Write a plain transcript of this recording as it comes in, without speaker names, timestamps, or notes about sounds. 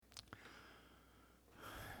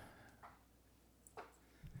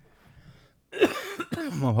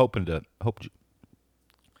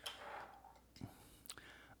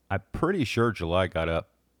I'm pretty sure July got up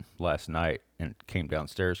last night and came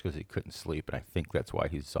downstairs because he couldn't sleep, and I think that's why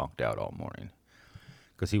he's zonked out all morning.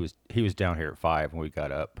 Because he was down here at 5 when we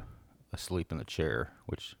got up, asleep in the chair.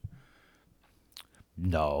 Which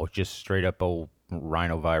no, just straight up old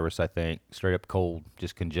rhinovirus. I think straight up cold,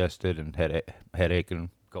 just congested and headache and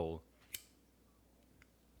cold.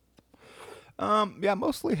 Yeah,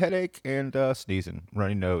 mostly headache and sneezing,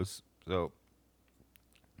 runny nose. So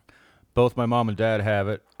both my mom and dad have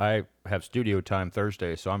it. I have studio time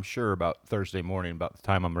Thursday, so I'm sure about Thursday morning, about the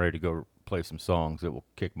time I'm ready to go play some songs, it will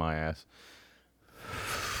kick my ass.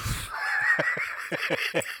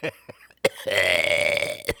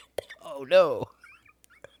 Oh no.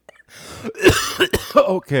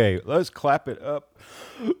 Okay, let's clap it up.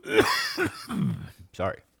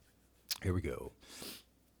 Sorry. Here we go.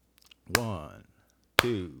 1,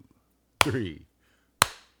 2, 3.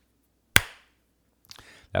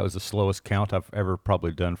 That was the slowest count I've ever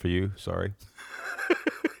probably done for you. Sorry.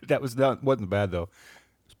 That wasn't bad though. It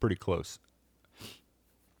was pretty close.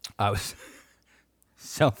 I was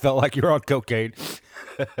felt like you're on cocaine.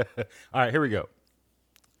 All right, here we go.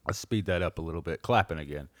 Let's speed that up a little bit. Clapping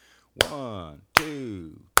again. 1,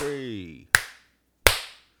 2, 3.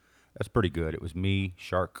 That's pretty good. It was me,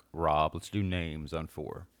 Shark, Rob. Let's do names on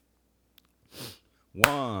 4.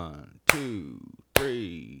 1, 2,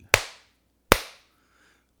 3.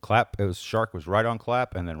 Clap. It was Shark was right on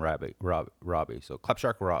clap, and then Robbie. So clap,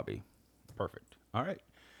 Shark, Robbie. Perfect. All right.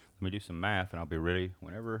 Let me do some math, and I'll be ready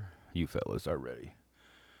whenever you fellas are ready.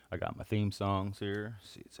 I got my theme songs here.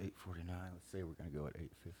 Let's see, it's 8:49. Let's say we're gonna go at 8:52.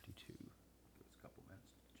 Give us a couple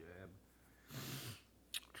minutes to jab.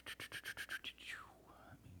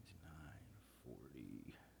 That means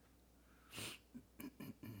 9:40.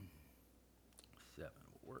 7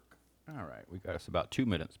 will work. All right, we got us about 2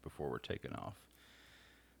 minutes before we're taking off.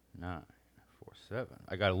 9:47.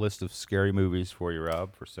 I got a list of scary movies for you,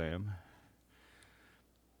 Rob, for Sam.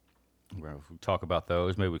 We're going to talk about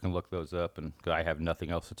those. Maybe we can look those up. And I have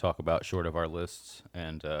nothing else to talk about short of our lists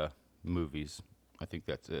and movies. I think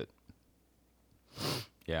that's it.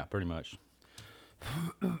 Yeah, pretty much.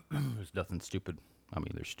 There's nothing stupid. I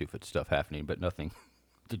mean, there's stupid stuff happening, but nothing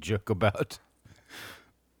to joke about.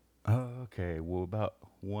 Okay, well, about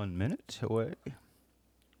 1 minute away.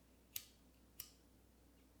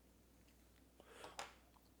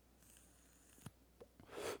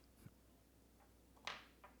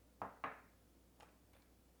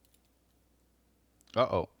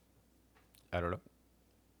 Uh-oh. I don't know.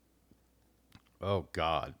 Oh,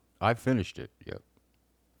 God. I finished it. Yep.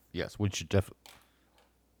 Yes, we should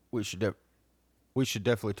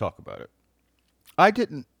definitely talk about it. I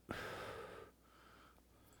didn't.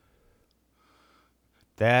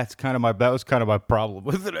 That was kind of my problem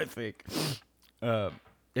with it, I think. I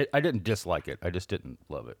didn't dislike it. I just didn't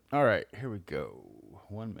love it. All right, here we go.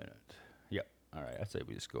 1 minute. Yep. All right, I'd say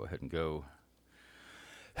we just go ahead and go.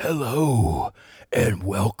 Hello and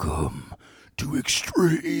welcome to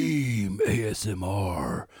Extreme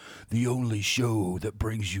ASMR, the only show that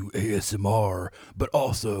brings you ASMR, but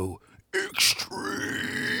also extreme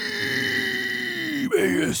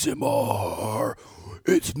ASMR.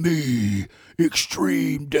 It's me,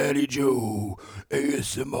 Extreme Daddy Joe,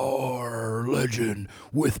 ASMR legend.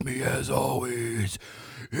 With me as always,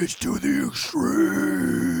 it's to the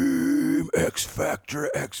extreme X Factor,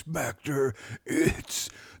 X Factor. It's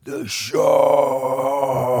the Shark.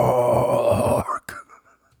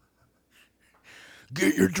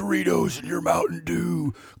 Get your Doritos and your Mountain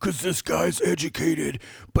Dew, cause this guy's educated,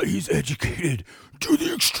 but he's educated to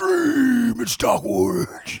the extreme. It's Doc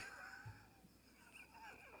Woods.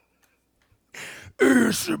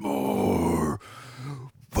 ASMR.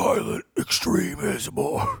 Violent, extreme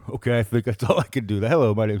ASMR. Okay, I think that's all I can do.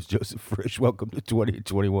 Hello, my name is Joseph Frisch. Welcome to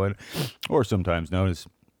 2021, or sometimes known as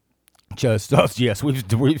Just Us. Yes,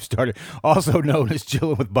 we've started. Also known as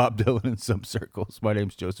Chilling with Bob Dylan in some circles. My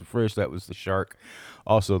name's Joseph Frisch. That was the Shark.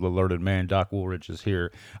 Also, the learned man, Doc Woolridge, is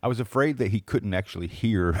here. I was afraid that he couldn't actually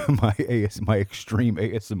hear my extreme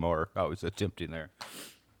ASMR I was attempting there.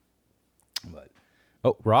 But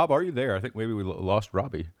Rob, are you there? I think maybe we lost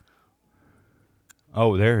Robbie.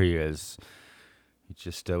 Oh, there he is. He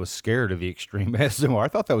just was scared of the extreme ASMR. I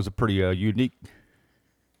thought that was a pretty unique.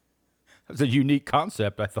 That was a unique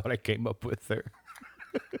concept I thought I came up with there.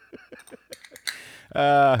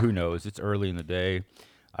 Who knows? It's early in the day.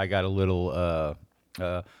 I got a little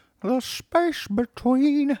space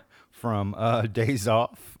between from Days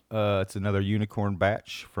Off. It's another unicorn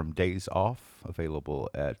batch from Days Off. available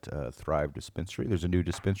at Thrive Dispensary. There's a new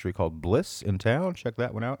dispensary called Bliss in town. Check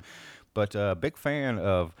that one out. But big fan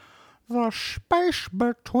of the space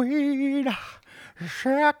between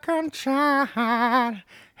second time.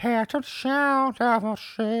 Hear the sound of a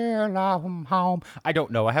sail home. I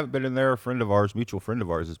don't know. I haven't been in there. A friend of ours, mutual friend of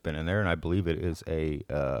ours, has been in there, and I believe it is a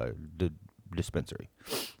dispensary.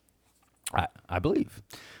 I believe.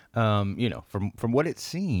 From what it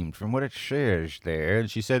seemed, from what it shares there,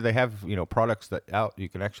 and she said they have products that out you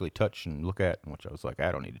can actually touch and look at, which I was like,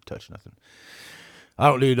 I don't need to touch nothing. I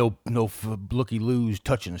don't need no looky loos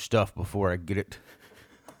touching stuff before I get it.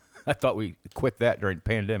 I thought we quit that during the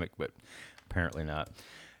pandemic, but apparently not.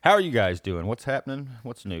 How are you guys doing? What's happening?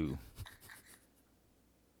 What's new?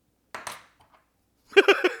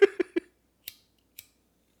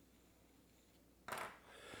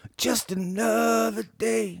 Just another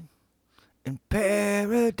day in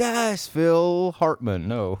paradise. Phil Hartman.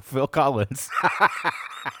 No, Phil Collins.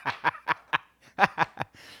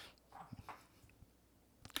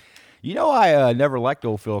 I never liked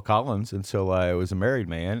old Phil Collins until I was a married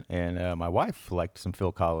man, and my wife liked some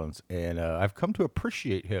Phil Collins, and I've come to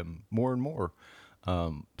appreciate him more and more.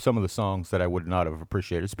 Some of the songs that I would not have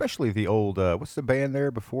appreciated, especially the old, what's the band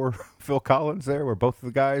there before Phil Collins there, where both of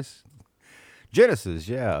the guys? Genesis,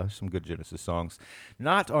 yeah, some good Genesis songs.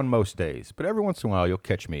 Not on most days, but every once in a while you'll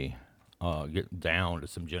catch me getting down to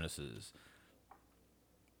some Genesis.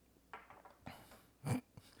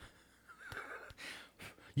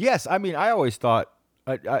 Yes, I mean, I always thought,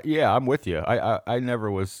 yeah, I'm with you. I never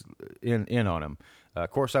was in on him. Of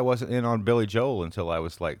course, I wasn't in on Billy Joel until I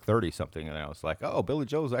was like 30 something, and I was like, oh, Billy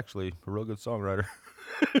Joel's actually a real good songwriter,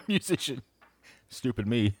 musician. Stupid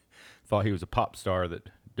me thought he was a pop star that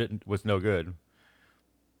was no good.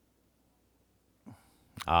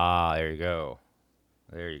 Ah, there you go.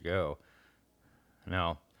 There you go.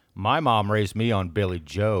 Now, my mom raised me on Billy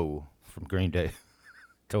Joe from Green Day.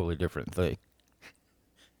 Totally different thing.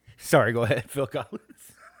 Sorry, go ahead, Phil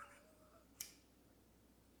Collins.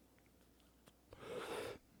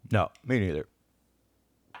 No, me neither.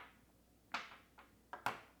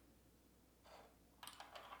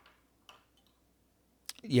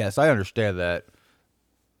 Yes, I understand that.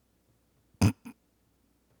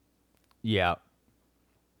 Yeah.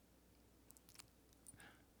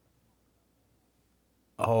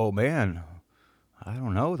 Oh man, I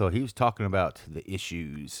don't know though. He was talking about the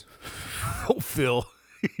issues. Oh, Phil.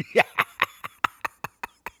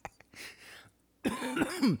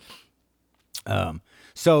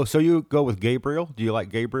 So you go with Gabriel? Do you like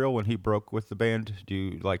Gabriel when he broke with the band? Do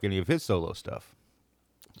you like any of his solo stuff?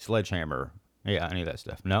 Sledgehammer, yeah, any of that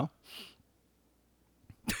stuff? No.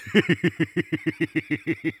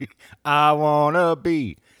 I wanna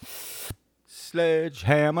be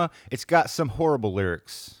Sledgehammer. It's got some horrible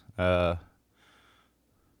lyrics.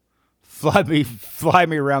 Fly me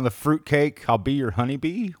around the fruitcake. I'll be your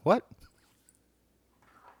honeybee. What?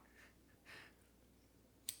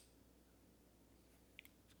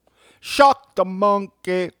 Shock the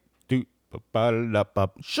monkey.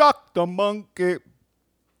 Shock the monkey.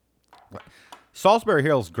 Salisbury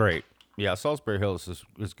Hill's great. Yeah, Salisbury Hills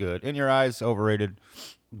is good. In Your Eyes, overrated.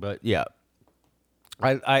 But yeah,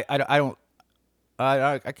 I don't.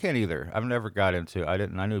 I can't either. I've never got into. I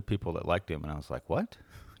didn't. I knew people that liked him, and I was like, "What?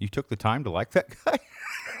 You took the time to like that guy?"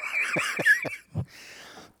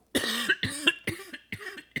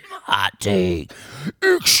 Hot take,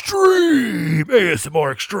 extreme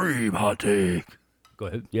ASMR, extreme hot take. Go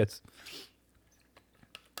ahead. Yes.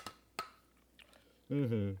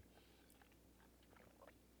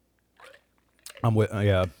 I'm with.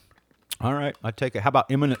 Yeah. All right. I take it. How about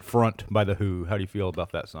Imminent Front by The Who? How do you feel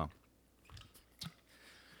about that song?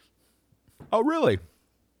 Oh, really?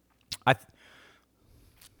 I.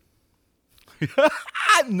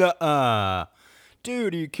 Nuh-uh.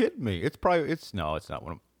 Dude, are you kidding me? It's probably. It's no. It's not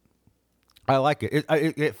one of. I like it.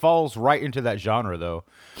 It falls right into that genre though,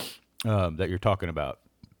 that you're talking about.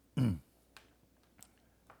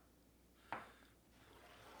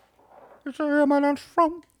 It's a Imminent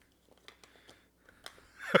Front.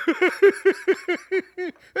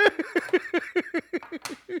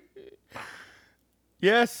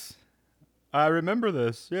 Yes, I remember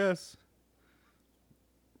this. Yes.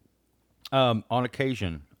 On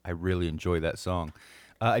occasion, I really enjoy that song,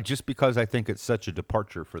 just because I think it's such a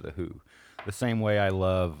departure for the Who. The same way I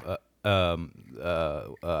love the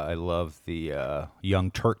Young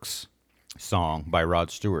Turks song by Rod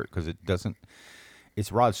Stewart because it doesn't.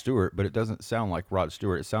 It's Rod Stewart, but it doesn't sound like Rod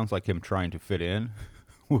Stewart. It sounds like him trying to fit in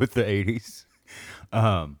with the '80s.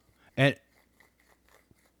 And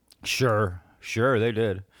sure, they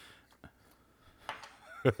did.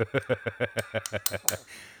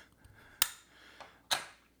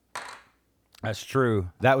 That's true.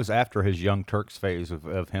 That was after his Young Turks phase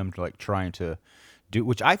of him like trying to do,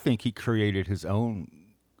 which I think he created his own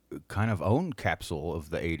kind of own capsule of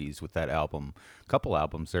the '80s with that album, couple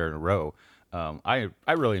albums there in a row. I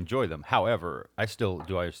really enjoy them. However, I still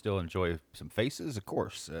enjoy some Faces, of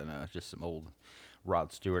course, and just some old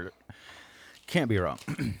Rod Stewart. Can't be wrong.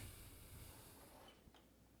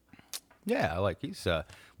 Yeah, like he's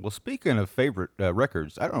well. Speaking of favorite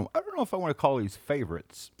records, I don't know if I want to call these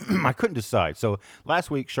favorites. I couldn't decide. So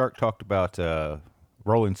last week, Shark talked about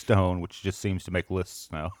Rolling Stone, which just seems to make lists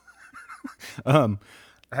now.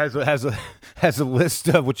 Has a list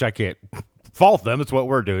of which I can't fault them. It's what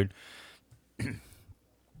we're doing.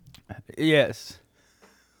 Yes,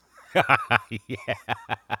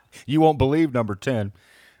 you won't believe number 10.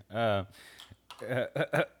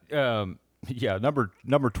 Yeah,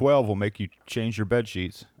 number 12 will make you change your bed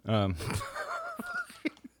sheets.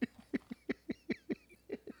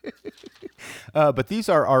 But these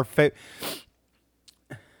are our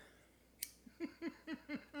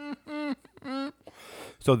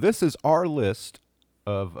so this is our list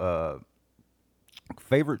of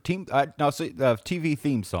favorite team. Now, see, TV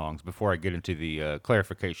theme songs. Before I get into the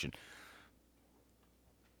clarification,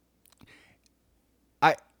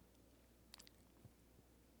 I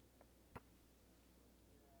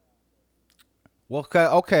well, okay,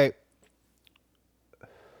 okay.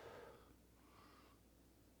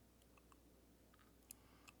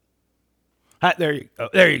 There you go.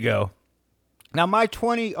 There you go. Now my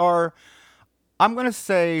 20 are. I'm gonna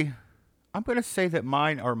say. I'm gonna say that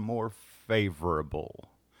mine are more favorable.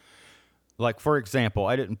 Like for example,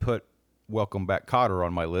 I didn't put "Welcome Back, Cotter"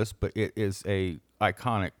 on my list, but it is a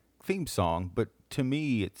iconic theme song. But to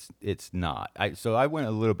me, it's not. So I went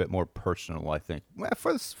a little bit more personal. I think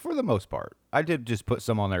for the most part, I did just put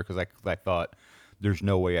some on there because I thought there's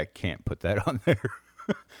no way I can't put that on there.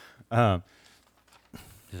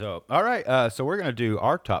 So all right, so we're gonna do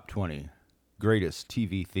our top 20 greatest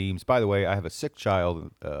TV themes. By the way, I have a sick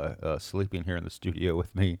child sleeping here in the studio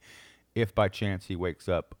with me. If by chance he wakes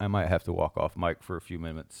up, I might have to walk off mic for a few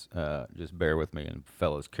minutes. Just bear with me, and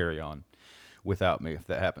fellas, carry on without me if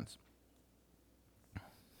that happens.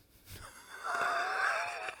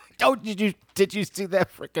 Oh, did you see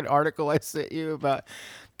that freaking article I sent you about?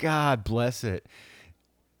 God bless it.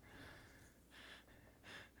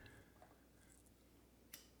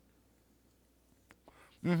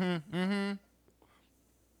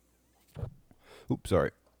 Oops,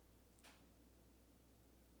 sorry.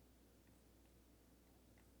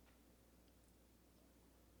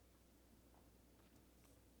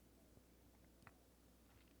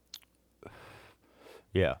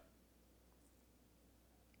 Yeah.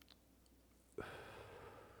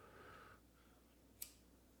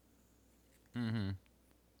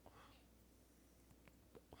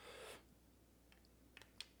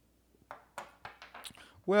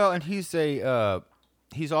 Well, and he's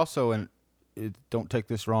also an don't take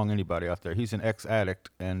this wrong, anybody out there. He's an ex addict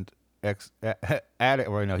and addict.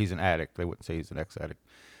 Well, no, he's an addict. They wouldn't say he's an ex addict.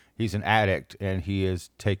 He's an addict, and he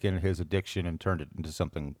has taken his addiction and turned it into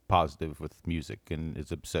something positive with music and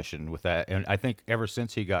his obsession with that. And I think ever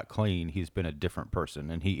since he got clean, he's been a different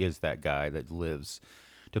person, and he is that guy that lives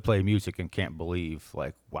to play music and can't believe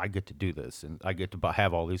like, well, I get to do this, and I get to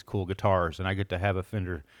have all these cool guitars, and I get to have a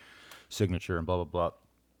Fender signature, and blah blah blah.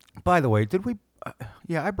 By the way, did we?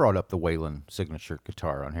 Yeah, I brought up the Waylon signature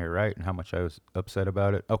guitar on here, right? And how much I was upset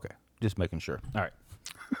about it. Okay, just making sure. All right.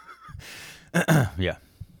 Yeah.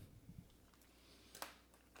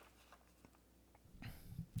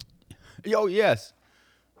 Oh yes.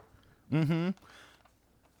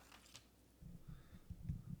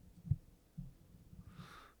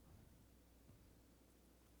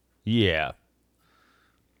 Yeah.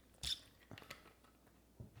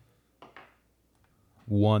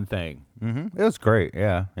 One thing. It was great.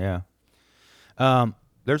 Yeah. Yeah.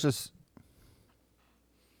 There's this.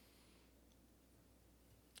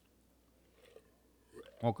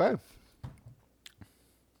 Okay.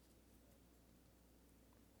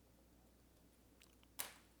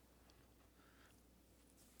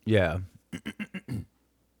 Yeah.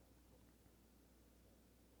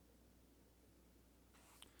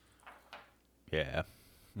 Yeah.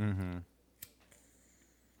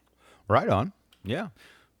 Right on. Yeah.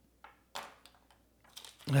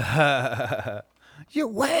 You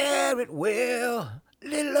wear it well,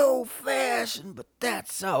 little old fashioned, but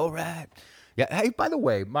that's all right. Yeah. Hey, by the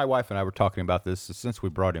way, my wife and I were talking about this since we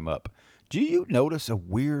brought him up. Do you notice a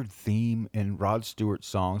weird theme in Rod Stewart's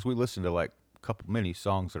songs? We listened to like a couple many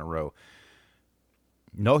songs in a row.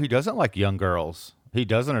 No, he doesn't like young girls. He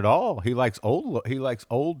doesn't at all. He likes old. He likes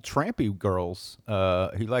old trampy girls.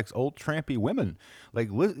 He likes old trampy women. Like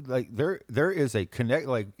there is a connect.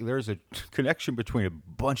 Like there's a connection between a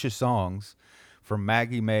bunch of songs, from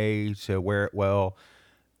Maggie May to where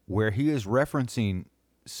he is referencing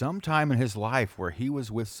some time in his life where he was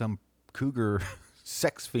with some cougar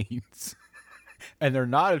sex fiends. And they're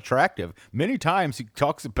not attractive. Many times he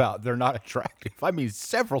talks about they're not attractive. I mean,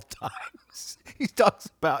 several times he talks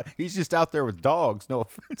about he's just out there with dogs. No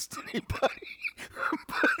offense to anybody,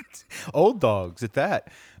 but old dogs at that.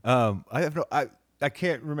 I have no, I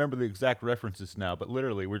can't remember the exact references now, but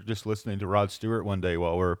literally, we're just listening to Rod Stewart one day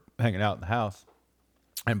while we're hanging out in the house,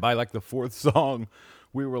 and by like the fourth song,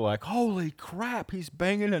 we were like, "Holy crap, he's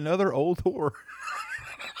banging another old whore."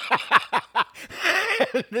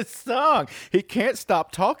 This song, he can't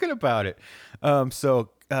stop talking about it. So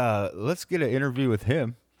let's get an interview with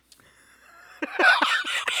him.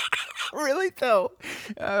 Really though,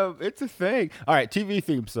 it's a thing. All right, TV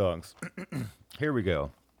theme songs. Here we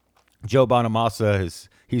go. Joe Bonamassa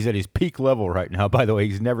he's at his peak level right now. By the way,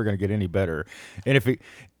 he's never going to get any better. And if he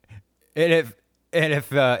and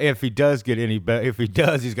if he does get any better, if he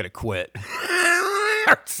does, he's going to quit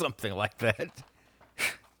or something like that.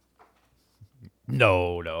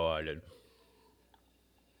 No, I didn't.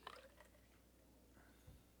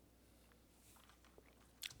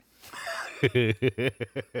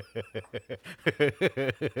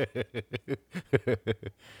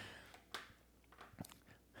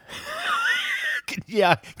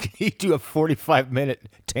 Yeah, can you do a 45-minute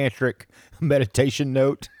tantric meditation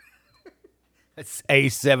note? That's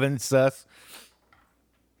A7 sus.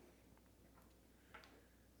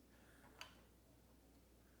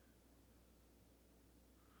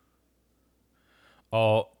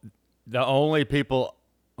 Oh, the only people.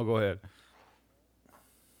 Oh, go ahead.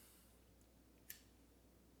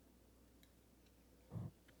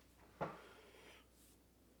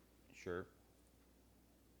 Sure.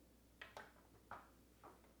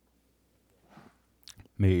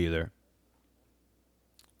 Me either.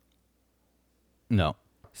 No.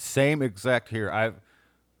 Same exact here.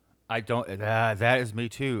 I don't. That is me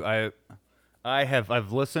too.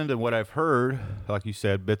 I've listened and what I've heard, like you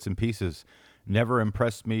said, bits and pieces, never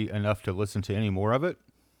impressed me enough to listen to any more of it.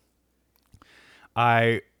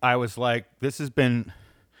 I was like, this has been.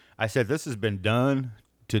 I said this has been done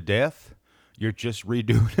to death. You're just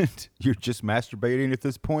redoing it. You're just masturbating at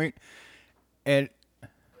this point. And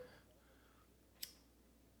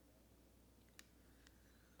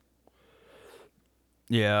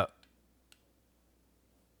yeah.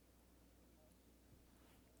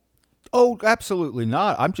 Oh, absolutely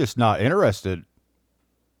not. I'm just not interested.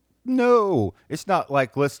 No, it's not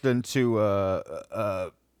like listening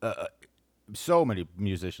to so many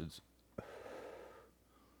musicians.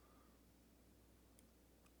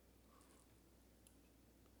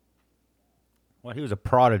 Well, he was a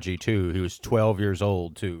prodigy too. He was 12 years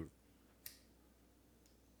old too.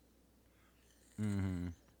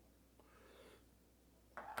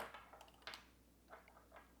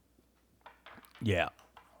 Yeah.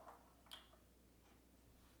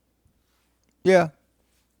 Yeah.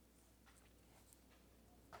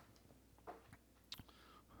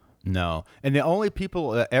 No. And the only people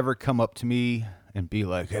that ever come up to me and be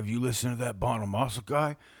like, "Have you listened to that Bonamassa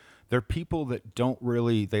guy?" They're people that don't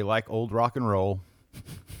really they like old rock and roll.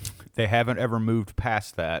 They haven't ever moved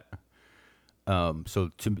past that. So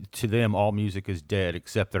to them, all music is dead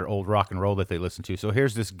except their old rock and roll that they listen to. So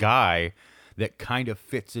here's this guy that kind of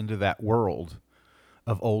fits into that world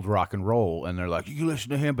of old rock and roll, and they're like, you can listen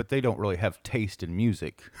to him, but they don't really have taste in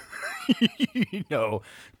music. you know,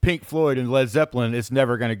 Pink Floyd and Led Zeppelin, it's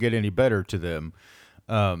never going to get any better to them.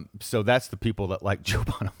 So that's the people that like Joe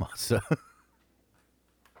Bonamassa.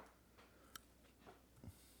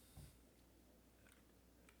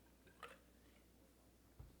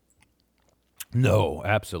 No,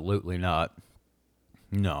 absolutely not.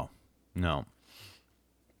 No, no,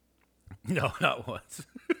 no, not once.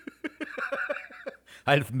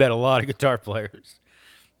 I've met a lot of guitar players.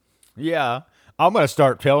 Yeah, I'm gonna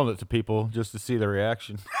start telling it to people just to see their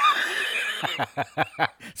reaction.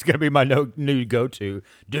 It's gonna be my new go-to.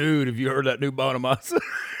 Dude, have you heard that new Bonamassa?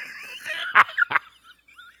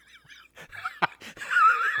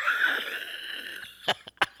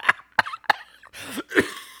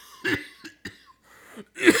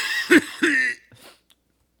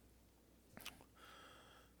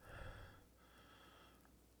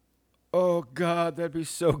 Oh God, that'd be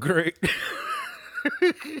so great.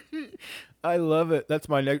 I love it. That's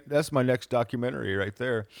my next documentary right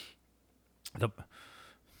there. The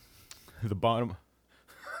the bottom.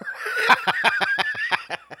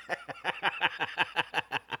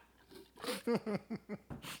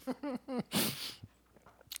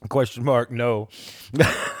 Question mark? No,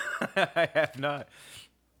 I have not.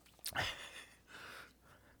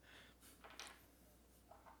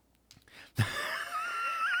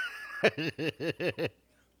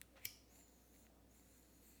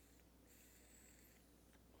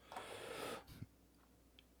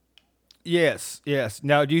 Yes, yes.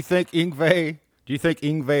 Now, Do you think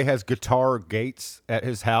Ingve has guitar gates at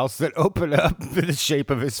his house that open up in the shape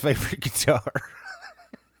of his favorite guitar?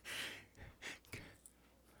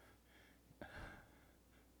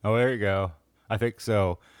 Oh, there you go. I think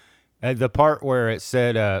so. And the part where it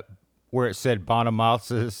said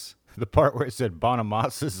Bonamassa's, the part where it said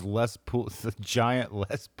Bonamassa's the giant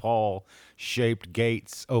Les Paul shaped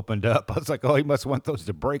gates opened up. I was like, oh, he must want those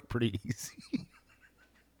to break pretty easy.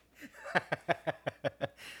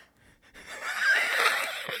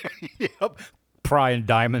 Yep. Prying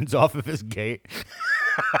diamonds off of his gate.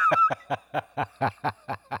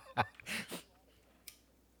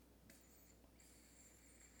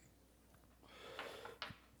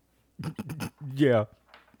 Yeah.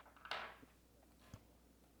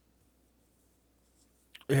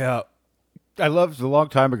 Yeah. I loved a long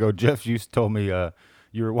time ago. Jeff used told me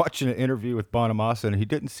you were watching an interview with Bonamassa and he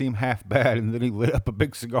didn't seem half bad, and then he lit up a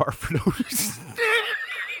big cigar for no reason.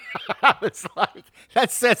 I was like,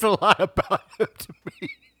 that says a lot about him to me.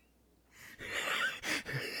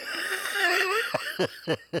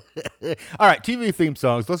 All right, TV theme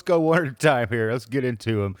songs. Let's go one at a time here. Let's get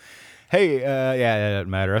into them. Hey, yeah, that doesn't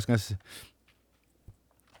matter. I was gonna.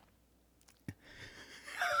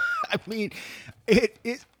 I mean,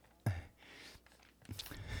 it.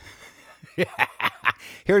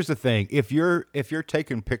 Here's the thing: if you're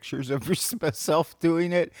taking pictures of yourself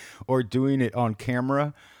doing it or doing it on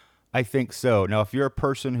camera, I think so. Now, if you're a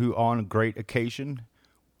person who, on great occasion,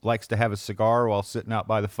 likes to have a cigar while sitting out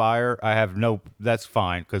by the fire, I have no. That's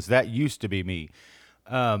fine because that used to be me.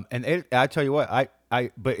 I tell you what,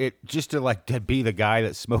 but it just to be the guy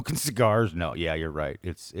that's smoking cigars. No, yeah, you're right.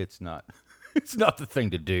 It's not, it's not the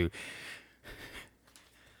thing to do.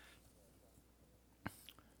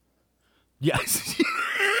 Yes,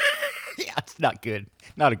 yeah, it's not good.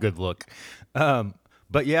 Not a good look.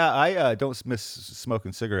 But yeah, I don't miss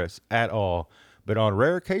smoking cigarettes at all. But on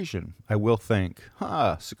rare occasion, I will think,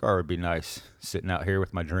 cigar would be nice sitting out here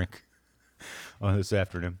with my drink on this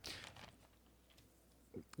afternoon.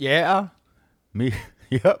 Yeah, me.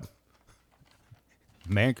 Yep,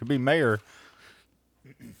 man could be mayor.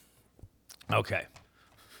 Okay.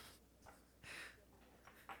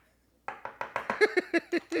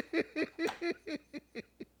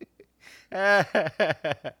 Uh,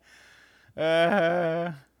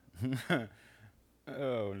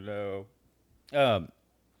 oh no. Um,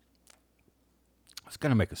 I was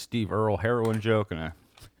gonna make a Steve Earle heroin joke, and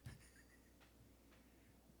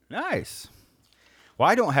nice. Well,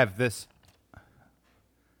 I don't have this.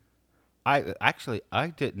 I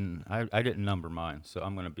didn't number mine, so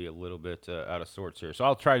I'm gonna be a little bit out of sorts here. So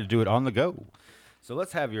I'll try to do it on the go. So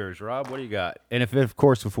let's have yours, Rob. What do you got? And if of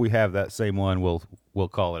course if we have that same one, we'll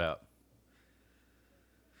call it out.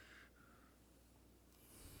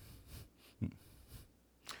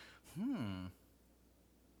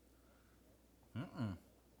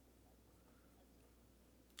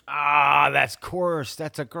 Ah, that's course.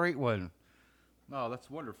 That's a great one. Oh, that's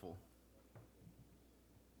wonderful.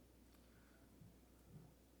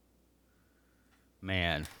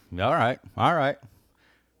 Man. All right. All right.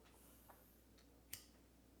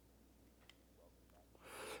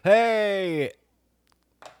 Hey,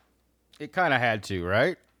 it kind of had to,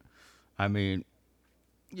 right? I mean,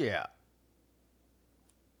 yeah.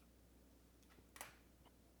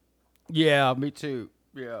 Yeah, me too.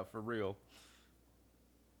 Yeah, for real.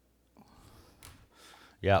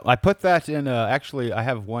 Yeah, I put that in. Actually, I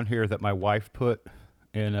have one here that my wife put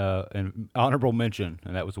in honorable mention,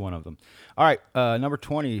 and that was one of them. All right, number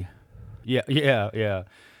 20. Yeah, yeah, yeah.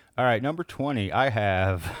 All right, number 20. I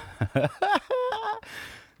have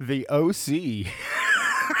the OC.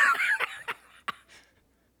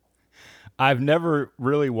 I've never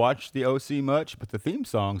really watched the OC much, but the theme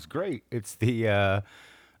song's great. It's the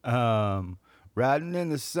riding in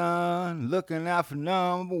the sun, looking out for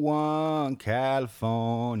number one,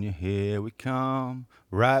 California, here we come,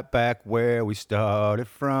 right back where we started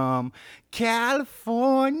from,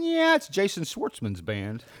 California. It's Jason Schwartzman's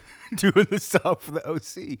band doing the song for the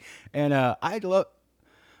OC, and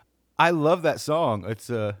I love that song. It's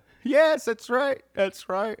yes, that's right, that's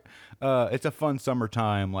right. It's a fun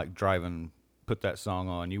summertime like driving. Put that song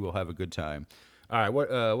on, you will have a good time. All right, what?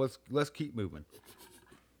 Let's keep moving.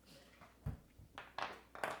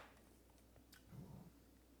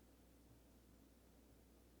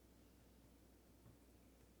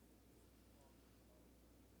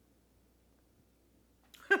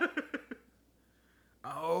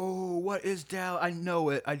 what is Dallas? I know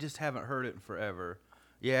it. I just haven't heard it in forever.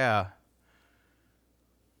 Yeah.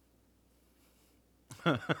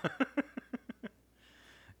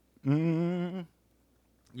 Mm,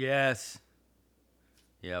 yes.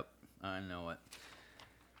 Yep. I know it.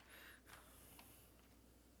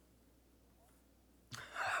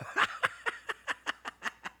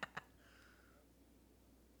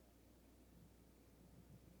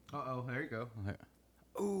 Uh oh. There you go.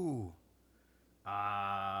 Ooh.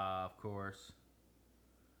 Ah, of course.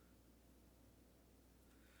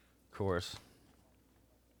 Of course.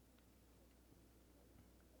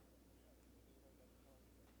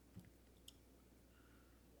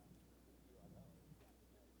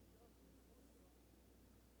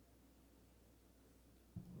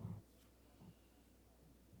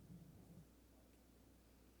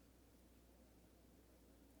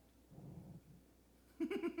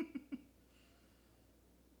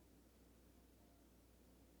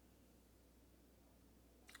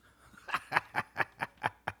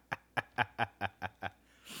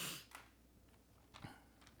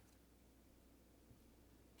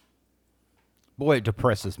 Boy, it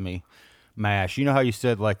depresses me. Mash. You know how you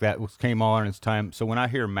said like that came on and it's time. So when I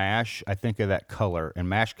hear Mash, I think of that color. And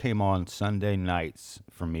Mash came on Sunday nights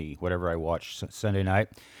for me. Whatever I watched Sunday night,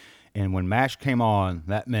 and when Mash came on,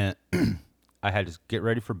 that meant I had to get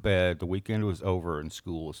ready for bed. The weekend was over and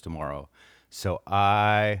school was tomorrow. So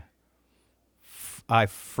I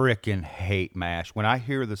frickin' hate Mash. When I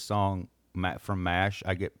hear the song from Mash,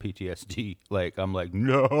 I get PTSD. Like I'm like,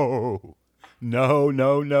 no, no,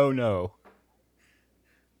 no, no, no.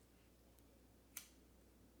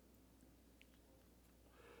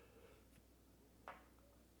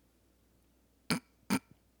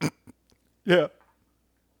 Yeah.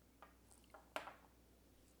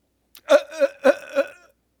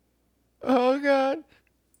 Oh God.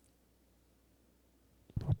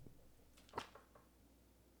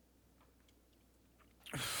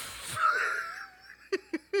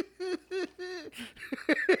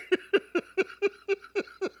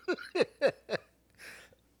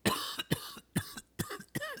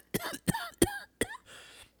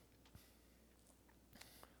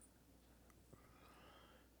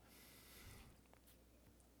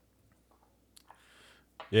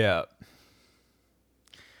 Yeah.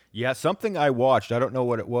 Yeah, something I watched. I don't know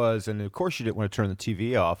what it was, and of course you didn't want to turn the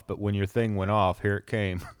TV off. But when your thing went off, here it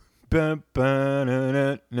came, Bum, ba, na,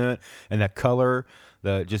 na, na. And that color,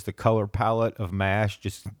 the color palette of Mash,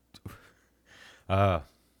 just. Uh,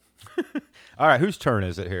 all right, whose turn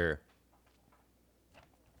is it here?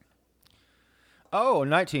 Oh,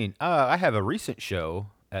 19. I have a recent show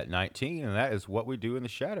at 19, and that is What We Do in the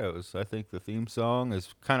Shadows. I think the theme song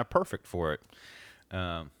is kind of perfect for it.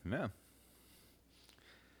 Yeah,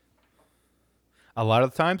 a lot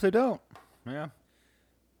of the times they don't. Yeah,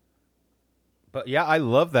 but yeah, I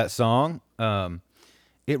love that song.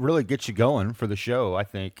 It really gets you going for the show. I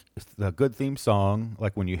think it's a good theme song.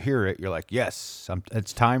 Like when you hear it, you're like, "Yes,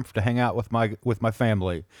 it's time to hang out with my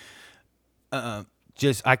family."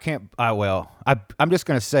 Just I can't. I'm just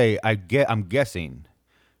gonna say I'm guessing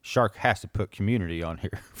Shark has to put Community on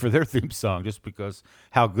here for their theme song just because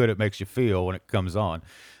how good it makes you feel when it comes on.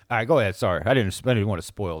 All right, go ahead. Sorry, I didn't want to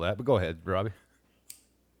spoil that, but go ahead, Robbie.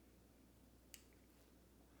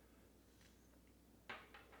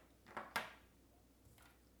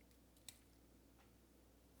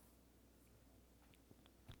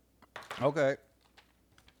 Okay.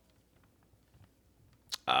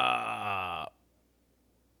 Uh,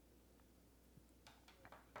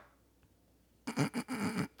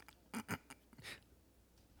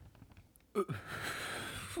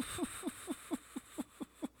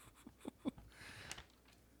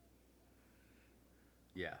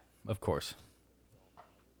 yeah, of course.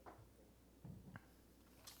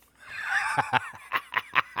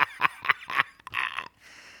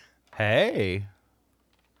 Hey,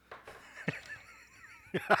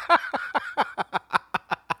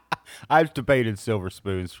 I've debated Silver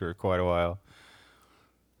Spoons for quite a while.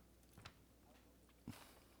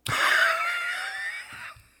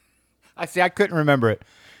 I see. I couldn't remember it.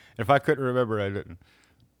 If I couldn't remember it, I didn't.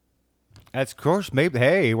 That's of course maybe.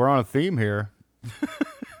 Hey, we're on a theme here.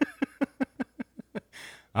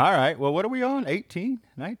 All right. Well, what are we on? 18?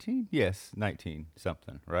 19? Yes, 19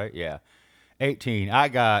 something, right? Yeah. 18. I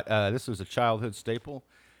got this was a childhood staple.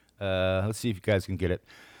 Let's see if you guys can get it.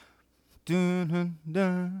 Dun, dun,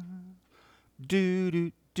 dun. Do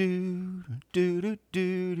do do do do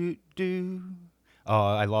do do do.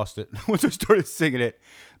 Oh, I lost it once I started singing it.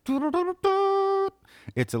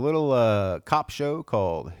 It's a little cop show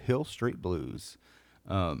called Hill Street Blues.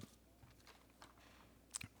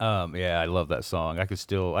 Yeah, I love that song. I could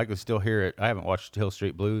still hear it. I haven't watched Hill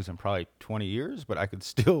Street Blues in probably 20 years, but I could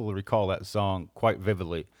still recall that song quite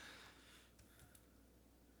vividly.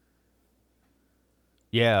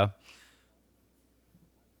 Yeah.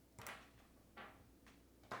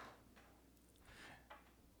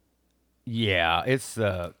 Yeah, it's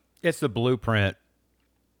the blueprint.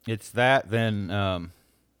 It's that then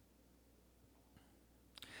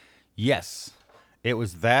yes. It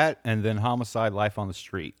was that and then Homicide Life on the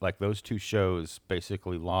Street. Like those two shows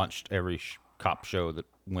basically launched every cop show that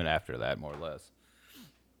went after that more or less.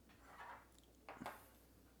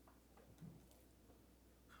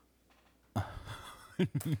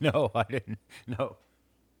 No, I didn't. No.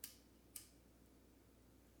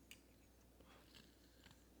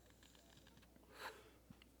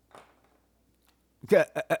 Yeah,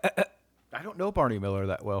 I don't know Barney Miller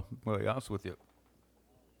that well. To be honest with you,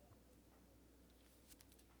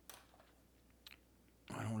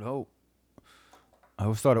 I don't know. I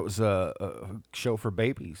always thought it was a show for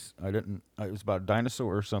babies. I didn't. It was about a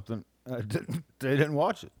dinosaur or something. I didn't. They didn't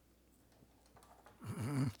watch it.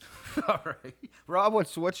 All right, Rob.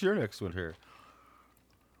 What's your next one here?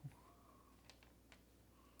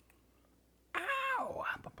 Ow!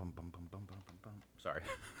 Bum, bum, bum, bum, bum, bum, bum, bum. Sorry,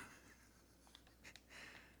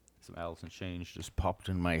 some Alice in Chains just popped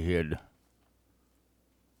in my head.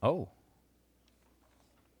 Oh,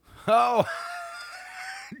 oh,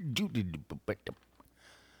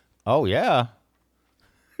 oh yeah.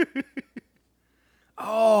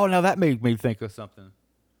 Oh, now that made me think of something.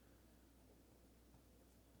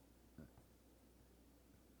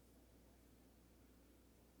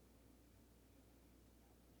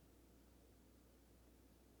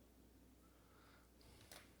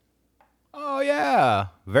 Oh yeah,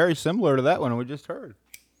 very similar to that one we just heard.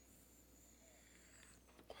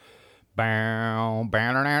 Bow,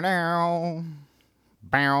 bow, bow, bow,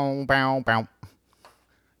 bow, bow, bow.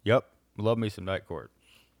 Yep, love me some night court.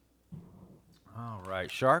 All right,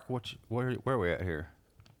 Shark. Where are we at here?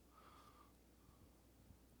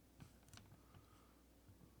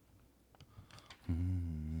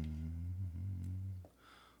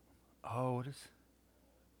 Oh, what is?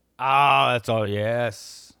 Ah, that's all.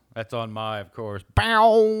 Yes, that's on my, of course.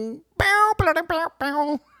 Bow, bow, bow, bow,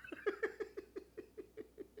 bow.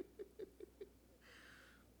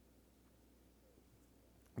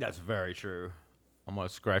 That's very true. I'm gonna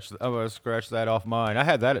scratch that off mine. I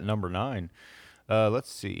had that at number 9.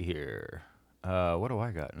 Let's see here. What do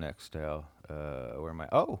I got next, Al? Where am I?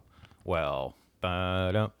 Oh, well.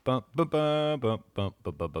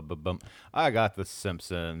 Ba-dum-bum-ba-bum-bum-bum-bum-bum-bum. I got The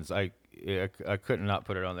Simpsons. I couldn't not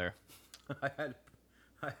put it on there. I had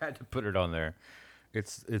I had to put it on there.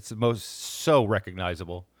 It's most so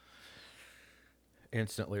recognizable,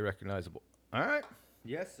 instantly recognizable. All right.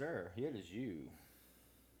 Yes, sir. It is you.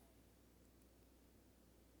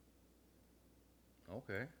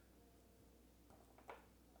 Okay.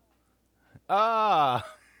 Ah.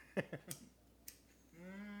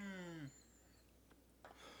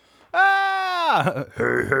 Ah.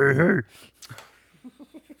 Hey, hey, hey.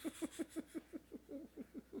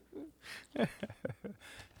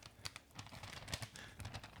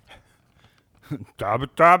 Dabba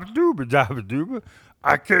dabba dooba dabba dooba.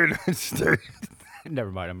 I can't stay. Never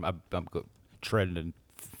mind. I'm treading in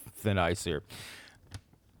thin ice here.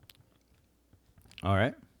 All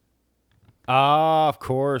right. Ah, of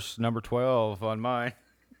course, number 12 on mine.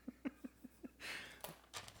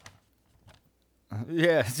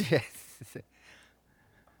 Yes, yes.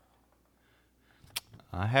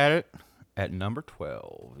 I had it at number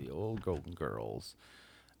 12, the old Golden Girls.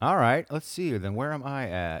 All right, let's see. Then where am I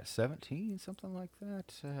at? 17, something like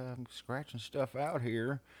that. I'm scratching stuff out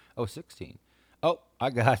here. Oh, 16. Oh, I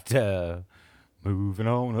got moving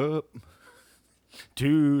on up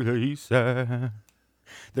to the east side.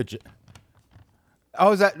 The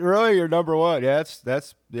oh, is that really your number one? Yeah,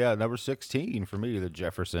 that's yeah, number 16 for me. The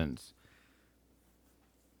Jeffersons.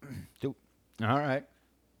 All right,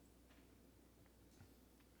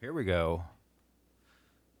 here we go.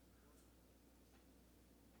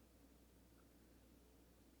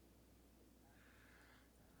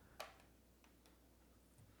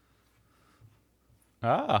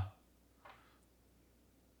 Ah,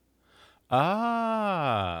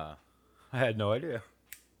 ah. I had no idea.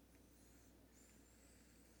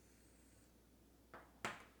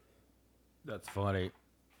 That's funny.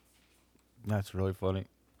 That's really funny.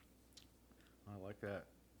 I like that.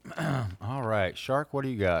 All right, Shark. What do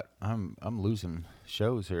you got? I'm losing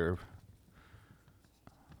shows here.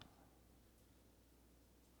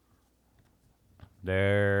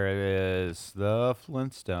 There it is. The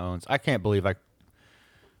Flintstones. I can't believe I.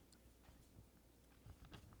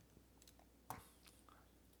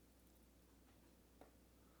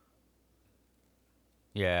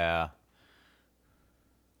 Yeah.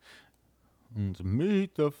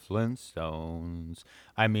 Meet the Flintstones.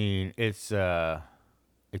 I mean, it's echoic.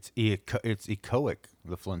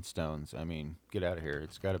 The Flintstones. I mean, get out of here.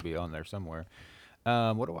 It's got to be on there somewhere.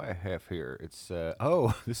 What do I have here? It's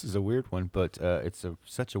oh, this is a weird one, but it's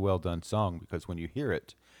such a well done song because when you hear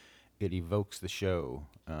it, it evokes the show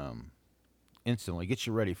instantly. Gets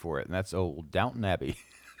you ready for it, and that's old Downton Abbey,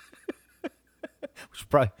 which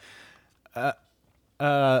probably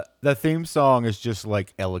the theme song is just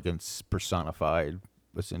like elegance personified,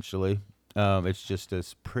 essentially. It's just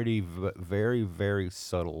this pretty, very, very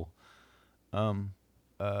subtle song.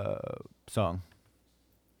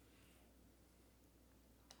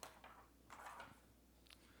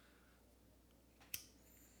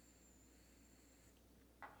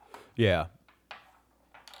 Yeah,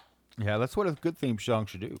 yeah, that's what a good theme song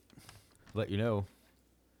should do. Let you know.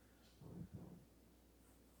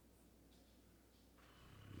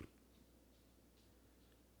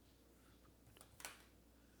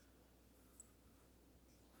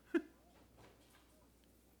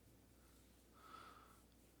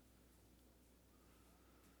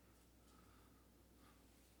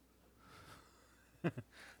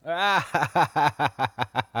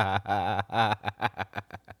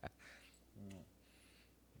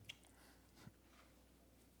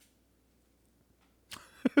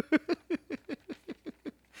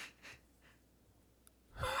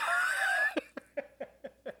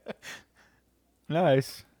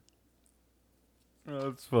 Nice. Oh,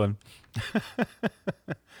 that's fun.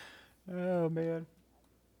 Oh man.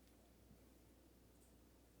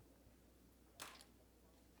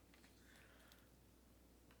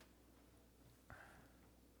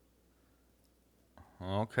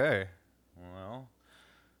 Okay. Well.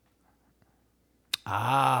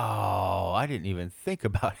 Oh, I didn't even think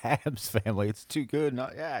about Adam's family. It's too good.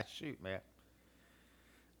 Not yeah. Shoot, man.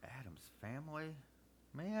 Adam's family,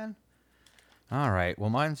 man. All right. Well,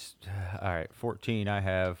 mine's all right. 14. I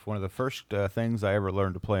have one of the first things I ever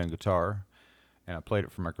learned to play on guitar, and I played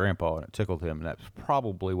it for my grandpa, and it tickled him, and that's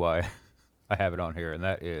probably why I have it on here. And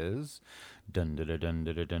that is dun dun dun dun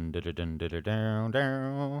dun dun dun dun dun down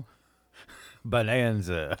down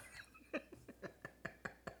Bonanza.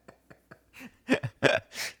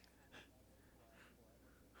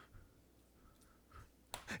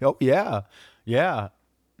 Oh yeah, yeah.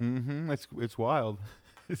 It's wild.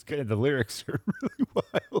 It's kind of the lyrics are really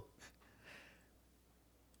wild.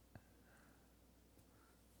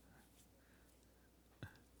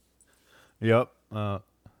 Yep.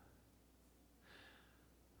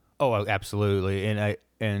 Oh, absolutely.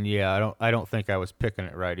 And yeah, I don't think I was picking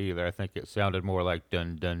it right either. I think it sounded more like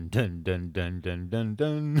dun dun dun dun dun dun dun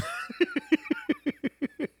dun.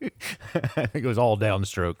 I think it was all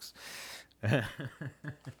downstrokes.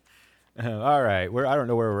 All right, I don't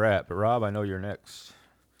know where we're at, but Rob, I know you're next.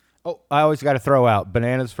 Oh, I always got to throw out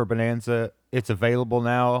Bananas for Bonanza. It's available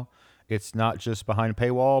now. It's not just behind a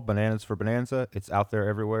paywall. Bananas for Bonanza. It's out there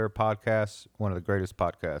everywhere. Podcasts, one of the greatest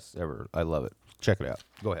podcasts ever. I love it. Check it out.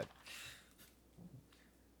 Go ahead.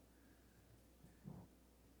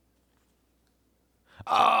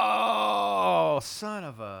 Oh, son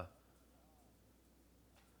of a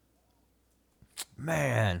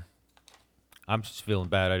man! I'm just feeling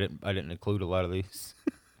bad. I didn't include a lot of these.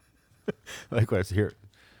 Likewise here.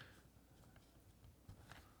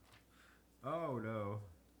 Oh no.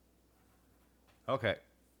 Okay.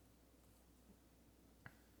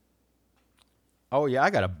 Oh yeah, I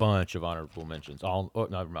got a bunch of honorable mentions. Oh,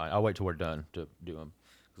 never mind. I'll wait till we're done to do them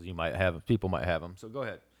because people might have them. So go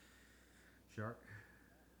ahead. Shark.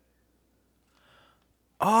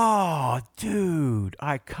 Oh, dude,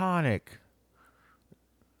 iconic.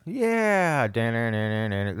 Yeah,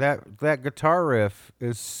 that guitar riff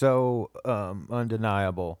is so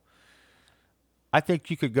undeniable. I think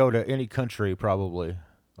you could go to any country probably.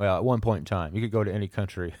 Well, at one point in time, you could go to any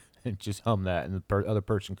country and just hum that, and the other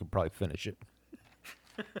person could probably finish it.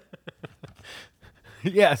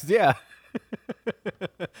 Yes, yeah.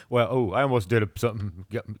 Well, oh, I almost did something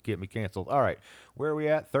get me canceled. All right, where are we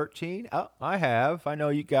at? 13. Oh, I have. I know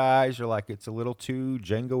you guys are like it's a little too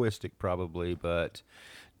Djangoistic, probably, but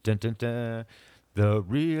dun dun dun. The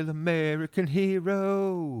real American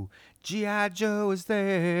hero, G.I. Joe is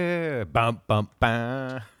there. Bum bum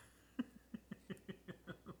bum.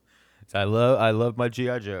 I love my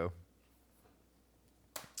G.I. Joe.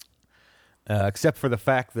 Except for the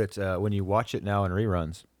fact that when you watch it now in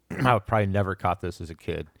reruns, I probably never caught this as a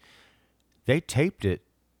kid. They taped it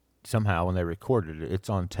somehow when they recorded it. It's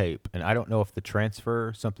on tape, and I don't know if the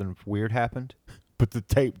transfer something weird happened, but the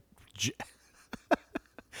tape,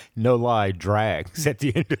 no lie, drags at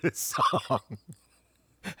the end of the song.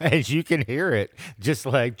 And you can hear it, just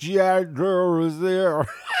like Jack was there.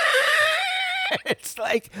 It's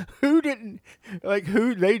like who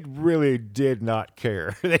they really did not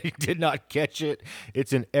care. They did not catch it.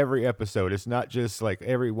 It's in every episode. It's not just like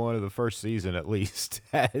every one of the first season at least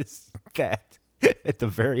has that at the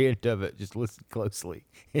very end of it. Just listen closely.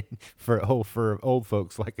 For old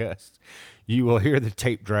folks like us, you will hear the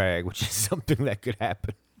tape drag, which is something that could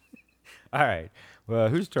happen. All right. Well,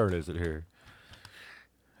 whose turn is it here?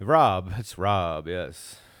 Rob. It's Rob,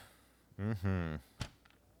 yes.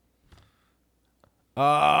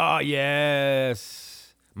 Oh,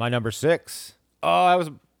 yes. My number 6. Oh,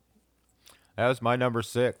 that was my number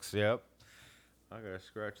 6. Yep. I gotta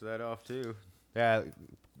scratch that off too. Yeah,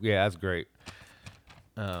 yeah, that's great.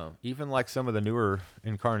 Even like some of the newer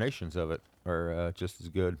incarnations of it are just as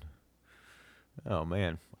good. Oh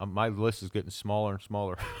man, my list is getting smaller and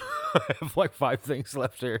smaller. I have like 5 things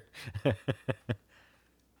left here.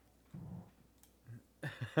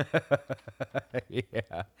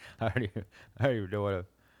 Yeah, I don't even know what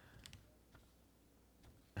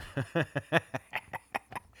to.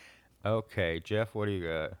 Okay, Jeff, what do you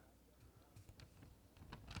got?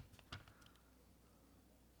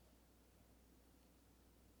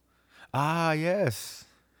 Ah, yes,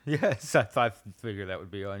 yes. I figured that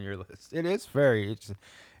would be on your list. It is very.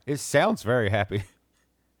 It sounds very happy.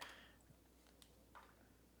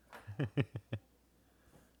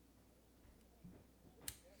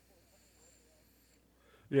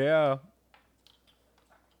 Yeah.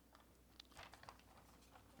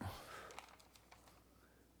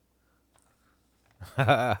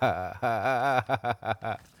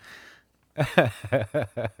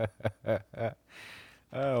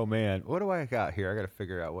 Oh man, what do I got here? I got to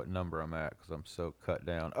figure out what number I'm at because I'm so cut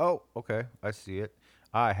down. Oh, okay, I see it.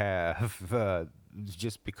 I have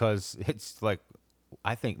just because it's like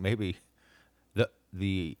I think maybe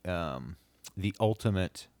the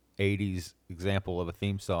ultimate '80s example of a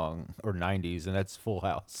theme song or '90s, and that's Full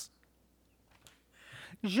House.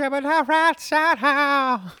 Jibber right side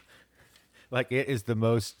how. Like it is the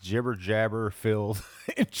most jibber jabber filled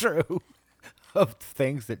intro of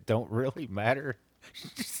things that don't really matter.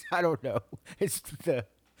 I don't know. It's the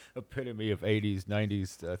epitome of '80s,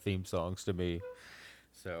 '90s theme songs to me.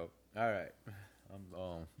 So, all right.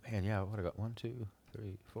 Man, yeah. What I got? One, two,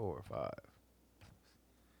 three, four, five.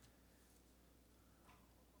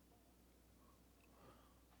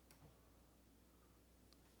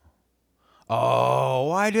 Oh,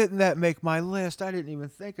 why didn't that make my list? I didn't even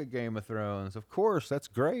think of Game of Thrones. Of course, that's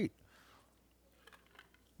great.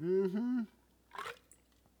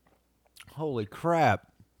 Holy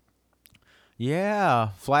crap. Yeah,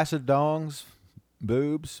 flaccid dongs,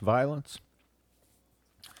 boobs, violence.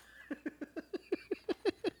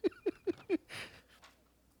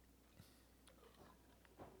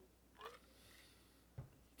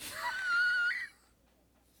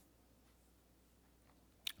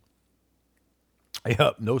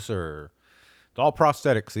 Yep, no sir. It's all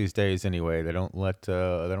prosthetics these days anyway. They don't let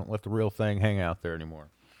the real thing hang out there anymore.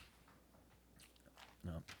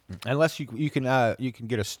 No. Unless you can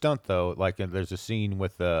get a stunt though, like there's a scene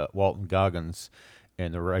with Walton Goggins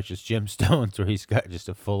and the Righteous Gemstones where he's got just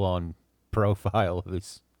a full on profile of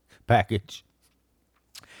his package,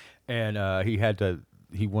 and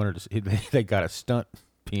he wanted to they got a stunt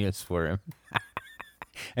penis for him,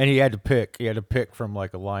 and he had to pick from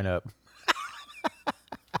like a lineup,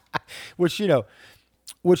 which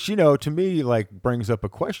to me like brings up a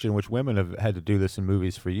question which women have had to do this in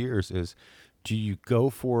movies for years is, do you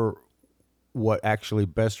go for what actually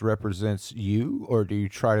best represents you, or do you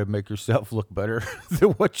try to make yourself look better than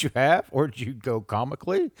what you have, or do you go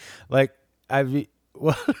comically? Like,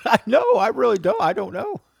 well, I know, I really don't. I don't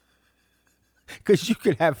know, because you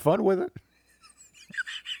can have fun with it.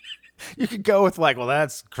 You could go with like, well,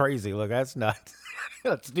 that's crazy. Look, that's not.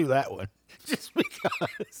 Let's do that one, just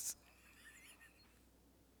because.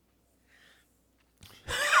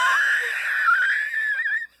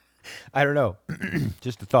 I don't know.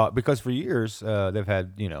 Just a thought, because for years they've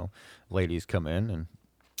had ladies come in and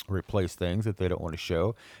replace things that they don't want to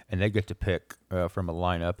show, and they get to pick from a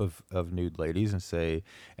lineup of nude ladies and say,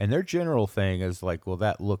 and their general thing is like, well,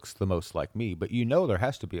 that looks the most like me, but there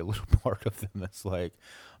has to be a little part of them that's like,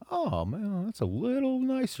 oh man, that's a little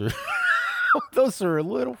nicer. Those are a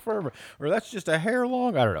little firmer, or that's just a hair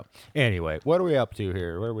long. I don't know. Anyway, what are we up to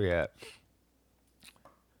here? Where are we at?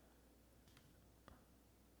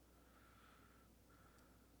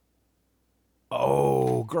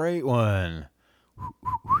 Oh, great one.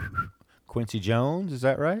 Quincy Jones, is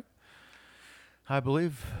that right? I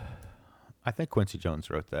believe. I think Quincy Jones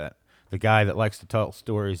wrote that. The guy that likes to tell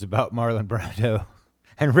stories about Marlon Brando.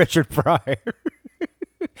 and Richard Pryor.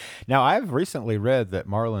 Now, I've recently read that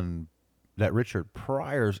Richard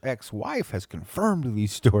Pryor's ex-wife has confirmed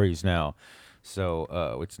these stories now.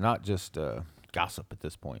 So it's not just gossip at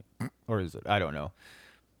this point. Or is it? I don't know.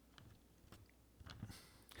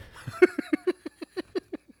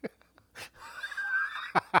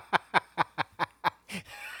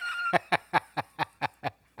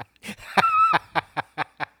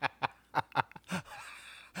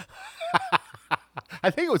 I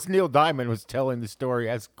think it was Neil Diamond was telling the story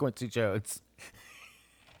as Quincy Jones.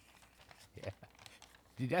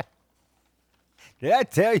 Did I, did I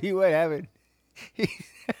tell you what happened?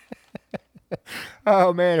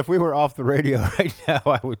 Oh man, if we were off the radio right now,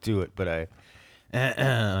 I would do it, but I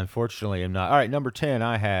unfortunately am not. All right, number 10,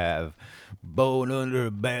 I have Bone Under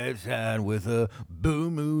a Bad Sign with a Blue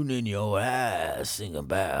Moon in Your Eyes. Sing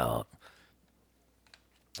about.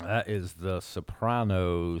 That is the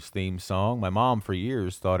Sopranos theme song. My mom for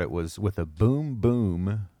years thought it was with a boom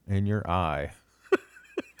boom in your eye.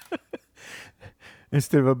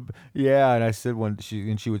 Instead of a yeah, and I said when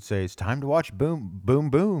she would say it's time to watch boom boom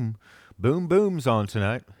boom. Boom boom's on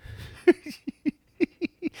tonight.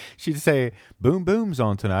 She'd say boom boom's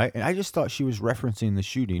on tonight, and I just thought she was referencing the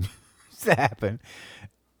shooting that happened.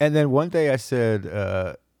 And then one day I said,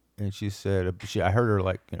 and she said, I heard her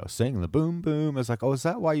like sing the boom boom. I was like, oh, is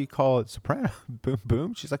that why you call it soprano boom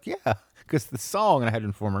boom? She's like, yeah, because the song, and I had to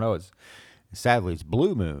inform her, no, sadly it's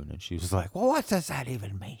Blue Moon, and she was like, well, what does that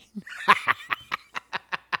even mean?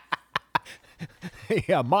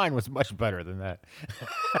 Yeah, mine was much better than that.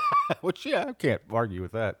 Which yeah, I can't argue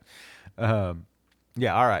with that.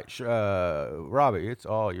 Yeah, all right, Robbie, it's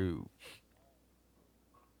all you.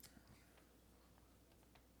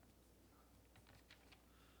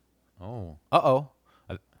 Oh, uh-oh.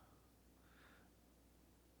 Uh,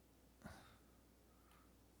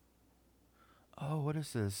 oh, what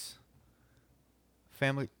is this?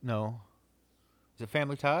 Family? No, is it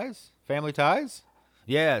Family Ties? Family Ties?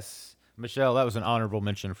 Yes, Michelle. That was an honorable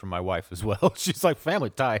mention from my wife as well. She's like, Family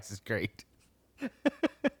Ties is great.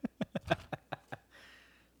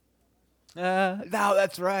 No,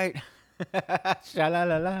 that's right. Sha la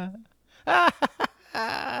la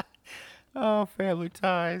la. Oh, Family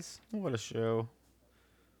Ties. What a show.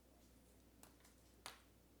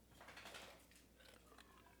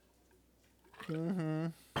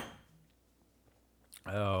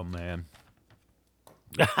 Oh man,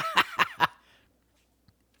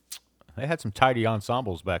 they had some tidy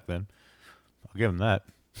ensembles back then. I'll give them that.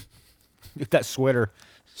 Get that sweater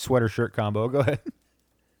shirt combo. Go ahead.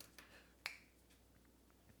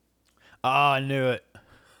 Oh, I knew it.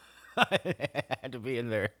 I had to be in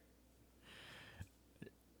there.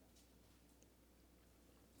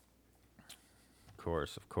 Of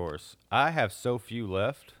course, of course. I have so few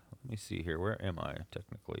left. Let me see here. Where am I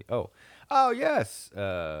technically? Oh yes.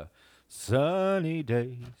 Sunny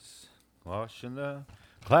days, washing the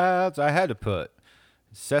clouds. I had to put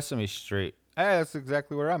Sesame Street. That's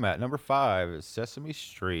exactly where I'm at. Number 5 is Sesame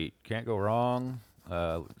Street. Can't go wrong.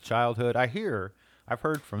 Childhood. I've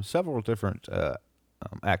heard from several different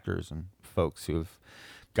actors and folks who've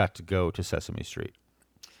got to go to Sesame Street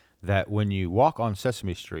that when you walk on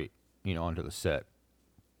Sesame Street, onto the set,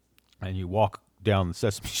 and you walk down the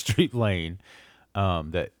Sesame Street lane,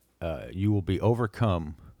 that you will be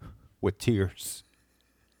overcome with tears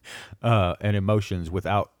and emotions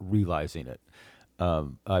without realizing it. I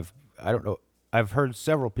don't know. I've heard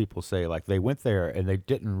several people say like they went there and they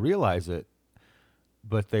didn't realize it,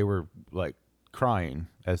 but they were like crying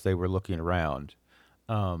as they were looking around.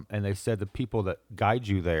 And they said the people that guide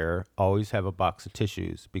you there always have a box of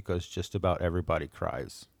tissues because just about everybody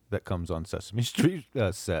cries that comes on Sesame Street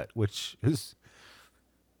set, which is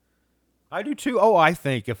I do too. Oh, I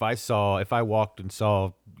think if I walked and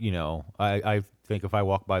saw, I think if I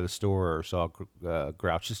walked by the store or saw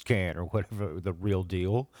Grouch's can or whatever, the real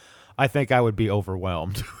deal, I think I would be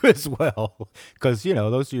overwhelmed as well. Because,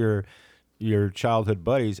 those are your childhood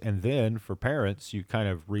buddies. And then for parents, you kind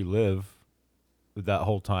of relive that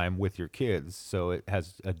whole time with your kids. So it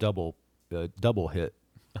has a double hit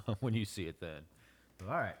when you see it then.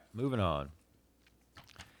 All right, moving on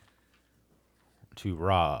to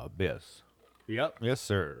Rob. Yes. Yep. Yes,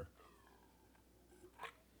 sir.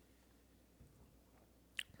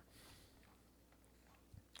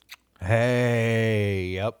 Hey.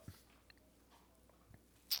 Yep.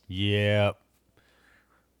 Yep.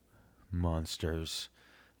 Monsters.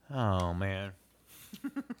 Oh man.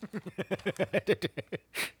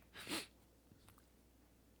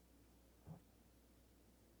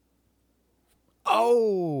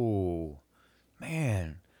 Oh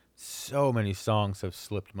man. So many songs have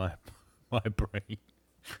slipped my my brain.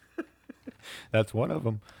 That's one of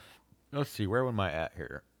them. Let's see, where am I at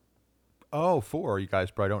here? Oh, four. You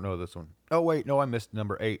guys probably don't know this one. Oh, wait, no, I missed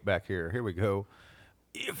number 8 back here. Here we go.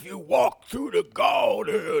 If you walk through the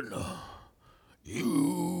garden,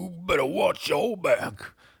 you better watch your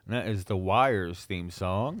back. And that is the Wires theme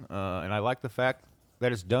song, and I like the fact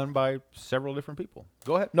that it's done by several different people.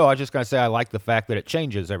 Go ahead. No, I was just gonna say I like the fact that it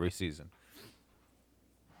changes every season.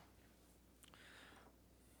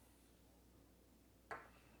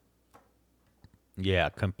 Yeah,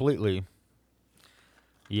 completely.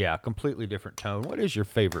 Yeah, completely different tone. What is your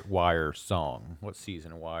favorite Wire song? What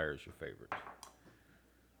season of Wire is your favorite?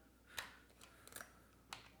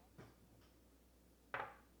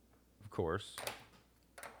 Of course.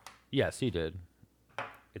 Yes, he did.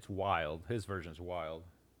 It's wild. His version's wild.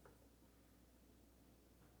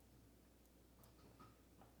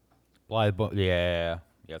 Yeah, yeah.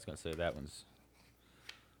 I was gonna say that one's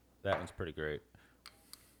pretty great.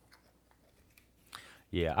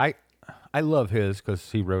 Yeah, I love his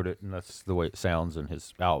because he wrote it and that's the way it sounds in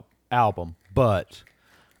his album. But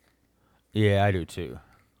yeah, I do too.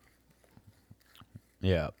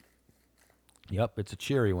 Yeah, yep. It's a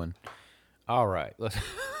cheery one. All right, let's.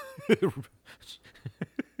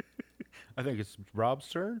 I think it's Rob's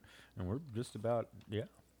turn, and we're just about yeah.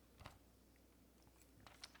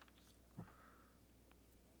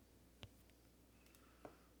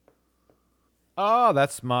 Oh,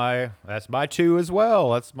 that's my two as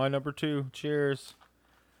well. That's my number two. Cheers.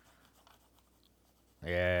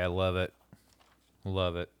 Yeah, I love it.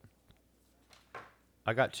 Love it.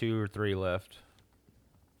 I got two or three left.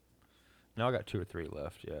 No, I got two or three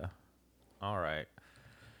left. Yeah. All right.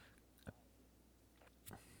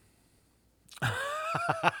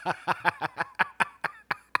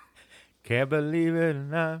 Can't believe it.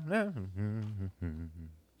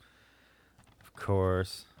 Of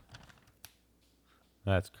course.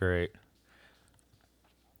 That's great.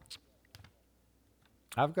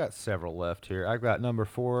 I've got several left here. I've got number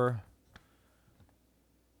 4.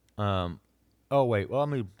 Um. Oh wait. Well, let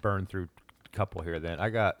me burn through a couple here. Then I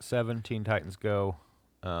got 7. Teen Titans Go.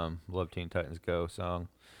 Love Teen Titans Go song.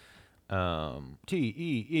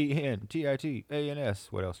 TEENTITANS.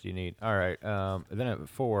 What else do you need? All right. Then at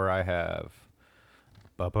 4, I have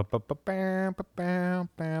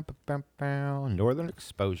Northern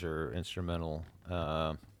Exposure instrumental.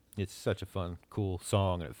 It's such a fun, cool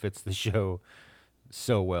song, and it fits the show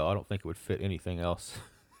so well. I don't think it would fit anything else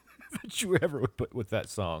that you ever would put with that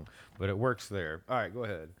song, but it works there. All right, go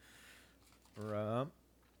ahead. I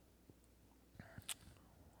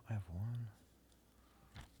have one.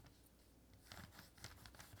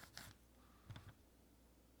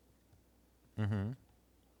 Mm-hmm.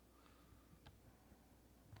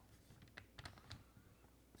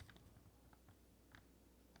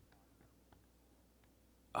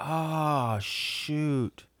 Ah,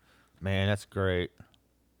 shoot. Man, that's great.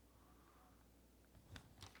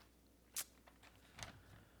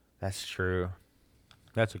 That's true.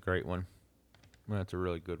 That's a great one. That's a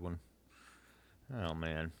really good one. Oh,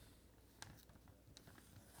 man.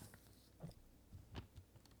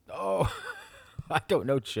 Oh, I don't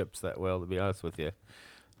know Chips that well, to be honest with you.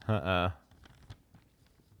 Uh-uh.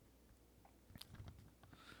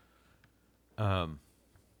 Um,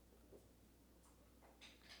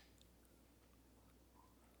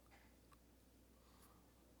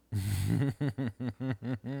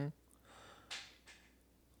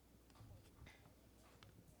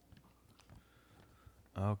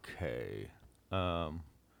 okay. Um,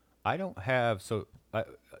 I don't have, so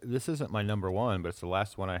this isn't my number one, but it's the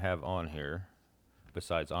last one I have on here,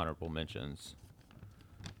 besides honorable mentions.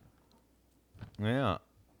 Yeah,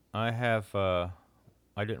 I have, I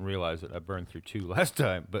didn't realize it. I burned through 2 last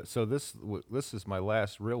time, but so this is my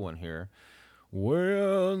last real one here.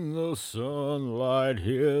 When the sunlight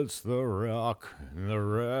hits the rock and the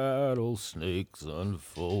rattlesnakes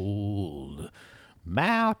unfold,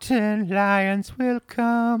 mountain lions will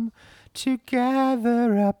come to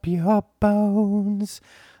gather up your bones.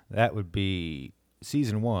 That would be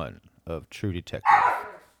season 1 of True Detective.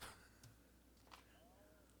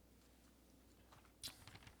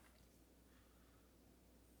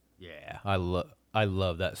 Yeah, I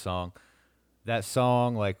love that song. That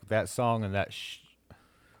song, like that song and that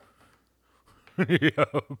yeah,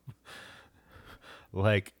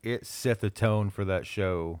 like it set the tone for that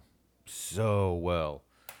show so well.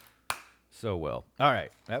 So well. All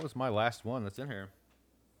right, that was my last one that's in here.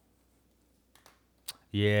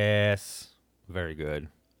 Yes. Very good.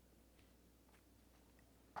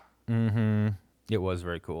 Mm-hmm. It was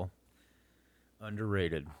very cool.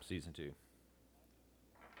 Underrated season 2.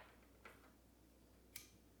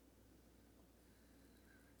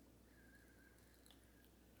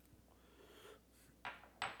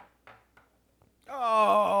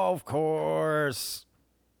 R.S.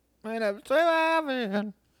 And I'm still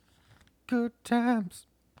having good times.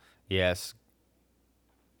 Yes.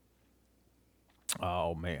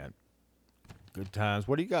 Oh, man. Good times.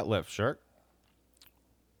 What do you got left, Shark?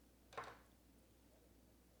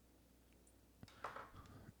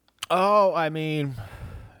 Oh, I mean,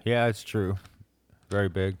 yeah, it's true. Very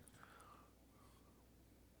big.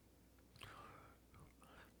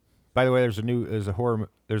 By the way, there's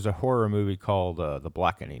a horror movie called The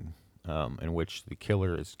Blackening, in which the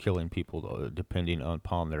killer is killing people depending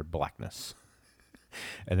upon their blackness.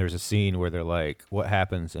 And there's a scene where they're like, "What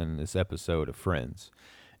happens in this episode of Friends?"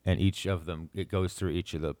 And each of them, it goes through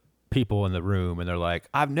each of the people in the room, and they're like,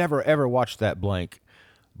 "I've never ever watched that blank,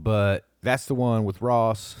 but that's the one with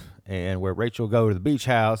Ross and where Rachel go to the beach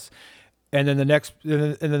house." And then the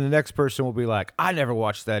next person will be like, "I never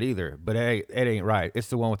watched that either, but it ain't right. It's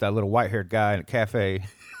the one with that little white haired guy in a cafe."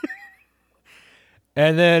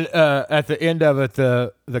 And then at the end of it,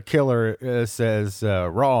 the killer says,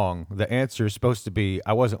 "Wrong. The answer is supposed to be,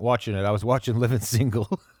 I wasn't watching it. I was watching Living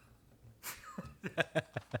Single."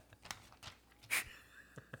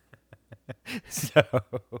 So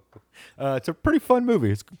it's a pretty fun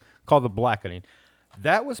movie. It's called The Blackening.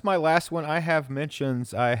 That was my last one. I have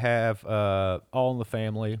mentions. I have All in the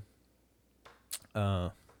Family.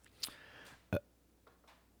 Uh,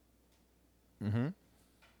 mm-hmm.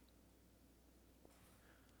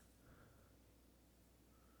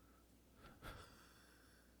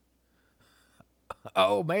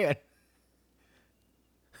 Oh man,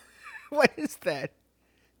 what is that?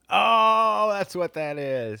 Oh, that's what that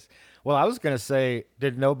is. Well, I was gonna say,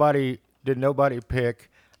 did nobody pick?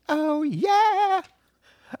 Oh yeah,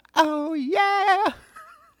 oh yeah.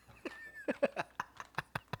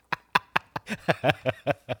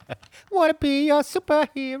 Want to be a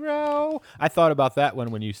superhero? I thought about that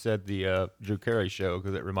one when you said the Drew Carey show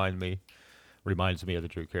because it reminds me of the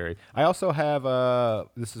Drew Carey. I also have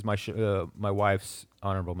this is my wife's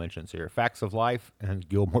honorable mentions here: Facts of Life and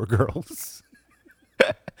Gilmore Girls.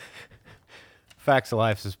 Facts of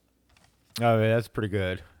Life is oh yeah, that's pretty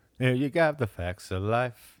good. Yeah, you got the facts of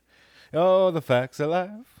life. Oh, the facts of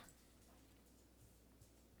life.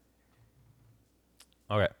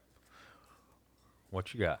 Okay,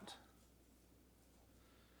 what you got?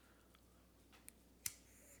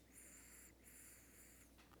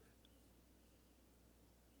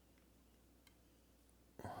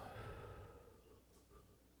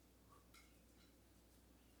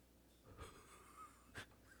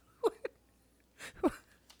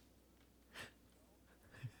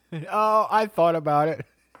 Oh, I thought about it.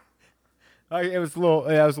 It was a little,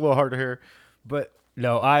 yeah, it was a little hard to hear, but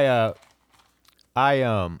no, I I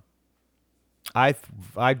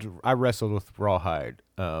wrestled with Rawhide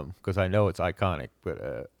because I know it's iconic,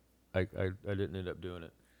 but I didn't end up doing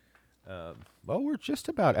it. Well, we're just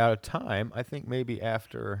about out of time. I think maybe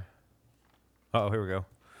after. Oh, here we go.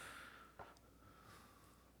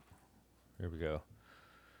 Here we go.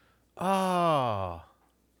 Ah,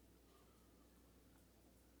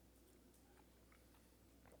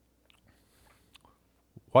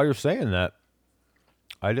 while you're saying that,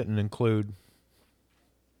 I didn't include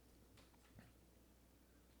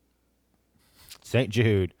St.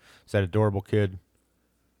 Jude. Is that adorable kid?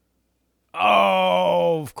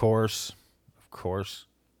 Oh, of course, of course.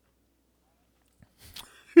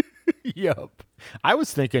 Yep. I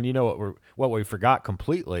was thinking, you know what we forgot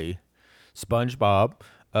completely? SpongeBob.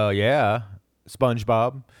 Yeah,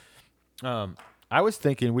 SpongeBob. Um, I was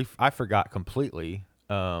thinking I forgot completely.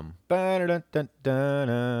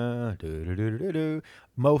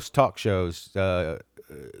 Most talk shows,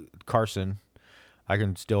 Carson. I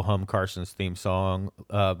can still hum Carson's theme song.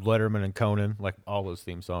 Letterman and Conan, like all those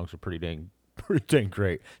theme songs are pretty dang, pretty dang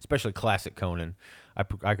great. Especially classic Conan. I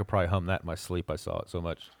could probably hum that in my sleep. I saw it so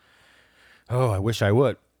much. Oh, I wish I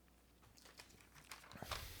would.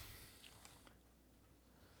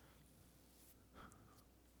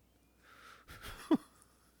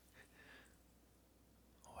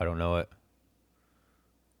 I don't know it.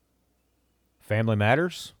 Family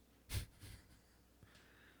Matters.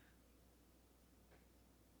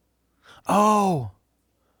 Oh,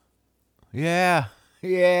 yeah.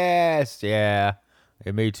 Yes, yeah.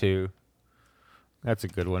 Yeah, me too. That's a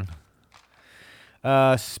good one.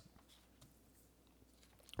 Uh,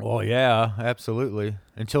 well, yeah, absolutely.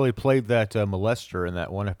 Until he played that molester in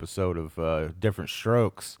that one episode of Different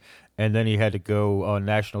Strokes, and then he had to go on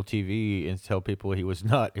national TV and tell people he was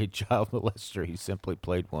not a child molester. He simply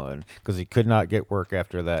played one because he could not get work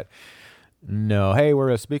after that. No. Hey,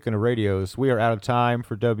 we're speaking of radios. We are out of time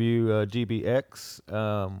for WGBX.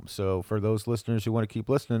 So for those listeners who want to keep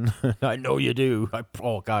listening, I know you do.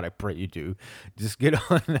 Oh God, I pray you do. Just get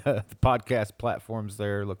on the podcast platforms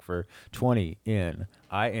there. Look for 20 in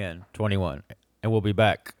 21, and we'll be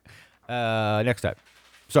back next time.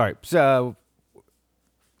 Sorry. So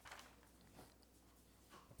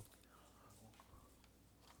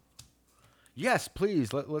yes,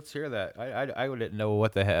 please let's hear that. I didn't know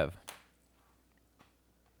what they have.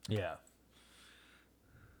 Yeah.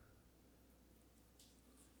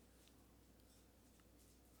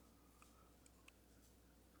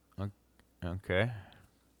 Okay.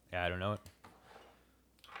 Yeah, I don't know it.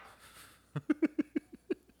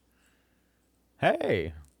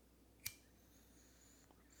 Hey.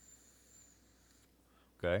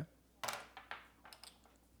 Okay.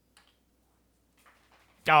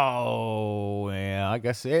 Oh, yeah, I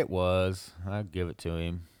guess it was. I'll give it to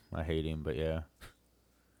him. I hate him, but yeah.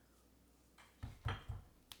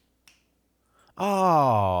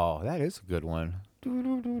 Oh, that is a good one.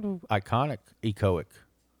 Doo-doo-doo-doo. Iconic, echoic.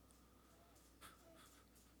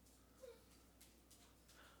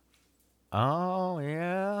 Oh,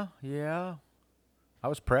 yeah, yeah. I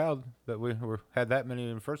was proud that we had that many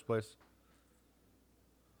in the first place.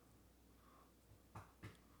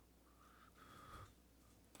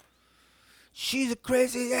 She's a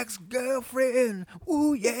crazy ex-girlfriend.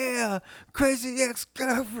 Ooh, yeah. Crazy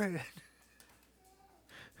ex-girlfriend.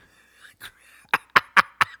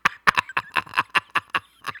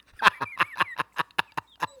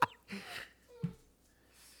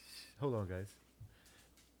 Hold on, guys.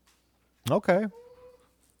 Okay.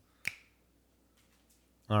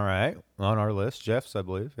 All right. On our list, Jeff's, I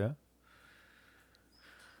believe, yeah.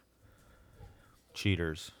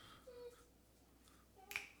 Cheaters.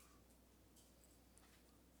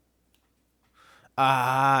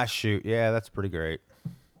 Ah, shoot. Yeah, that's pretty great.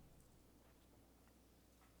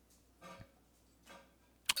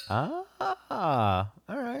 Ah,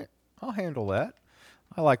 all right. I'll handle that.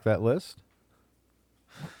 I like that list.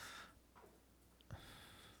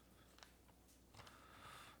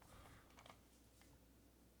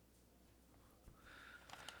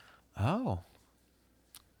 Oh,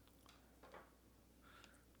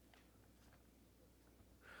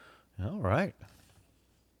 all right.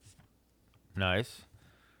 Nice.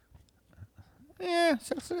 Yeah,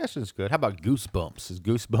 suggestion's good. How about Goosebumps? Is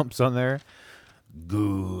Goosebumps on there?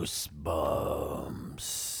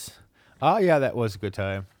 Goosebumps. Oh, yeah, that was a good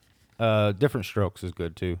time. Different Strokes is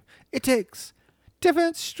good too. It takes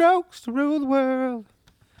different strokes to rule the world.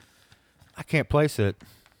 I can't place it.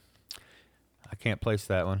 I can't place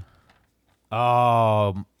that one.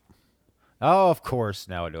 Oh, oh, of course.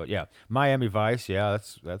 Now I do it. Yeah, Miami Vice. Yeah,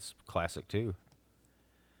 that's classic too.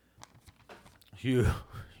 Huge,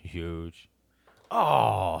 huge.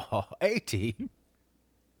 Oh, 80.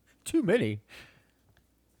 Too many.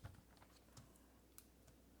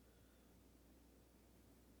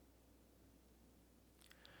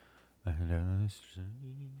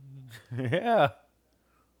 Yeah.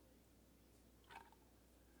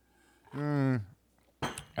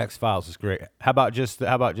 X Files is great. How about just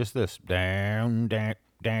this? Down, down,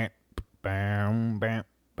 down, bam, bam,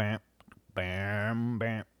 bam, bam,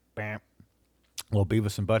 bam, bam. Little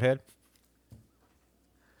Beavis and Butthead.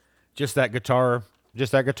 Just that guitar.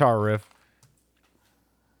 Just that guitar riff.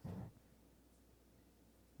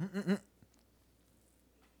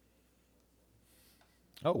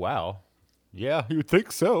 Oh wow. Yeah, you'd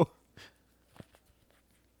think so.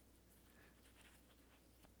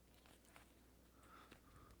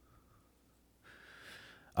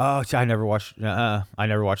 Oh, I never watched. I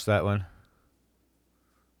never watched that one.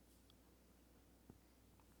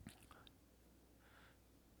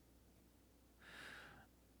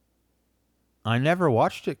 I never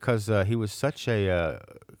watched it because he was such a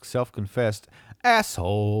self-confessed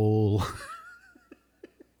asshole.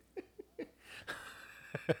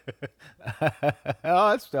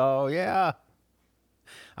 Oh yeah.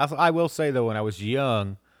 I will say though, when I was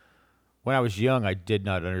young, I did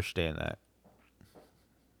not understand that.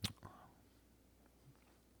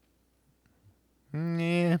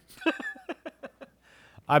 Yeah,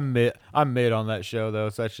 I'm mid on that show though,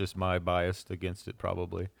 so that's just my bias against it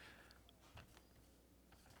probably.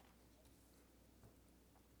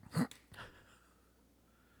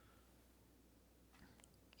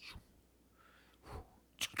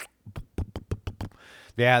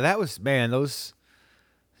 Yeah, that was man. Those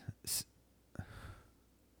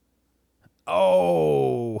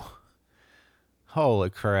oh, holy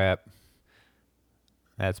crap,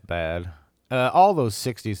 that's bad. All those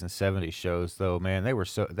 60s and 70s shows, though, man, they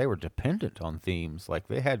were dependent on themes. Like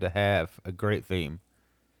they had to have a great theme.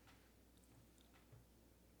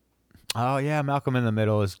 Oh yeah, Malcolm in the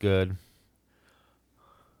Middle is good.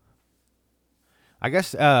 I guess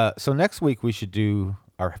so next week we should do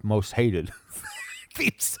our most hated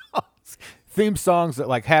theme songs. Theme songs that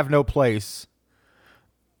like have no place.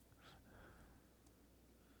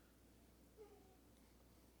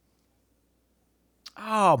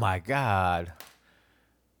 Oh my god.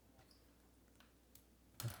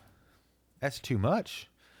 That's too much.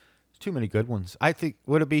 There's too many good ones. I think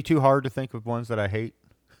would it be too hard to think of ones that I hate?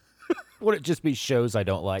 Would it just be shows I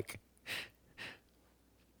don't like?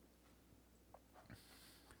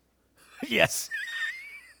 Yes.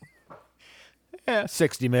 Yeah,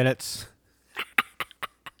 60 minutes.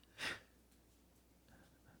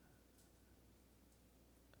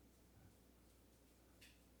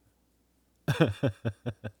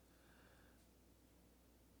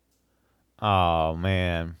 Oh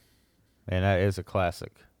man. Man, that is a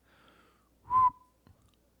classic.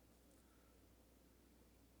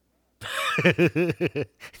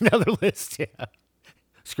 Another list, yeah.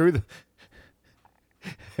 Screw the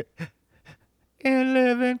and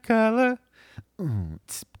live in color. And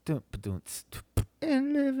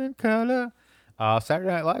live in color. Saturday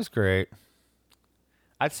Night Live's great.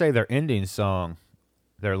 I'd say their ending song,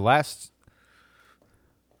 their last.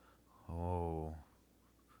 Oh,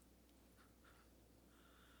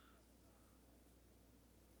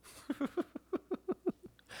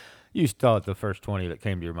 you thought the first 20 that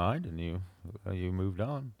came to your mind, and you moved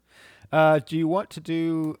on. Do you want to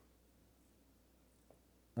do?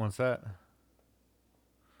 What's that?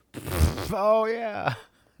 Oh yeah.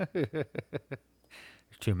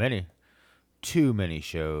 Too many. Too many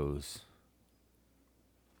shows.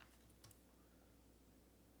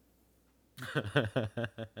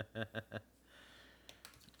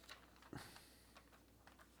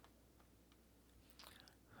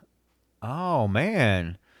 Oh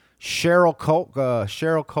man, Cheryl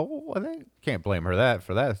Cole. I think can't blame her that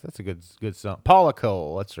for that. That's a good song. Paula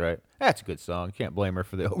Cole. That's right. That's a good song. Can't blame her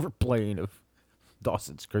for the overplaying of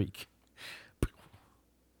Dawson's Creek.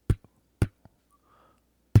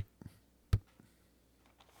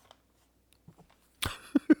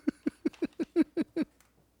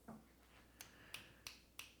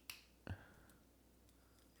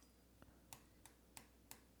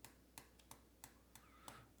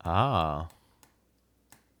 Ah,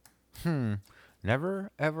 never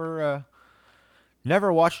ever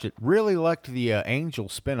never watched it. Really liked the Angel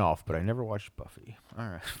spinoff, but I never watched Buffy. All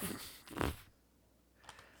right.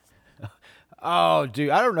 Oh, dude,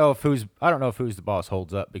 I don't know if Who's the Boss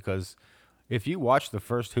holds up because if you watch the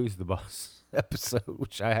first Who's the Boss episode,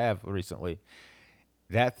 which I have recently,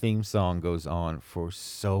 that theme song goes on for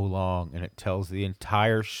so long and it tells the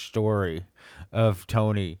entire story of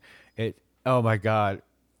Tony. It oh my god.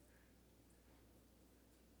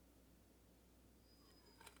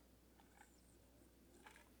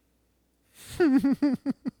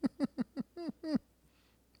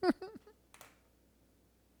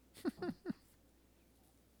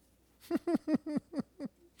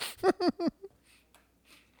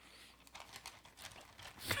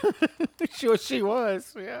 She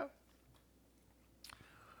was, yeah.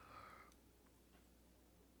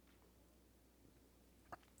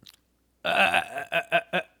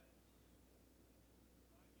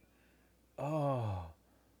 Oh.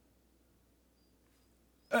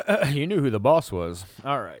 You knew who the boss was.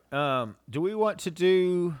 All right. Do we want to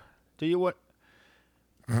do you want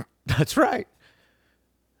That's right.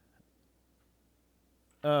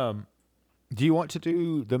 Um do you want to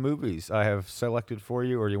do the movies I have selected for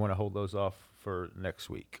you or do you want to hold those off for next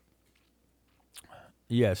week?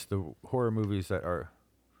 Yes, the horror movies that are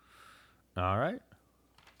all right.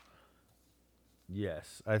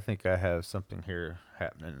 Yes, I think I have something here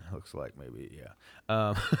happening. Looks like maybe,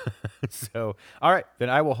 yeah. So, all right, then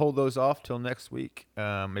I will hold those off till next week.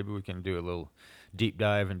 Maybe we can do a little deep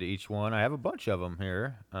dive into each one. I have a bunch of them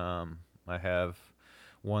here. I have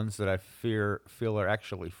ones that I feel are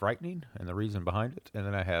actually frightening and the reason behind it, and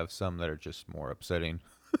then I have some that are just more upsetting,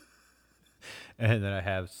 and then I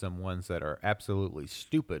have some ones that are absolutely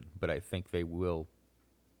stupid, but I think they will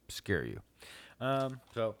scare you.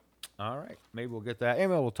 So, all right, maybe we'll get that,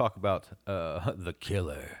 and we'll talk about the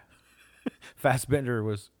killer. Fassbender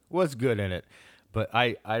was good in it, but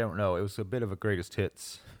I don't know. It was a bit of a greatest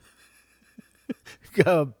hits.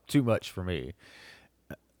 Too much for me.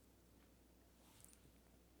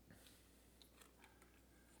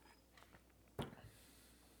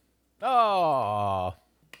 Oh,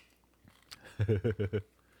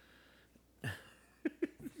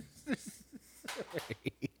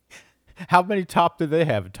 How many top do they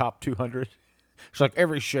have? Top 200? It's like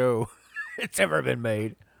every show it's ever been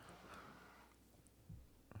made.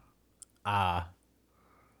 Ah,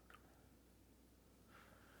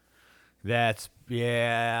 that's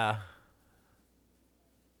yeah,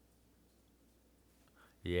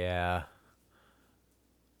 yeah,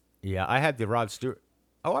 yeah. I had the Rod Stewart.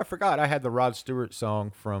 Oh, I forgot. I had the Rod Stewart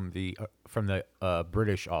song from the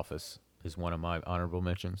British Office is one of my honorable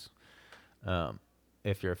mentions. Um,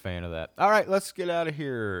 if you're a fan of that. All right, let's get out of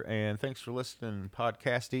here. And thanks for listening,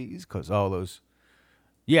 podcasties, because all those.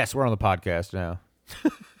 Yes, we're on the podcast now.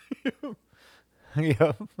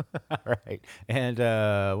 Yep. All right. And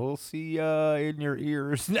we'll see in your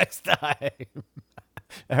ears next time.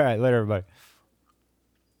 All right. Later, everybody.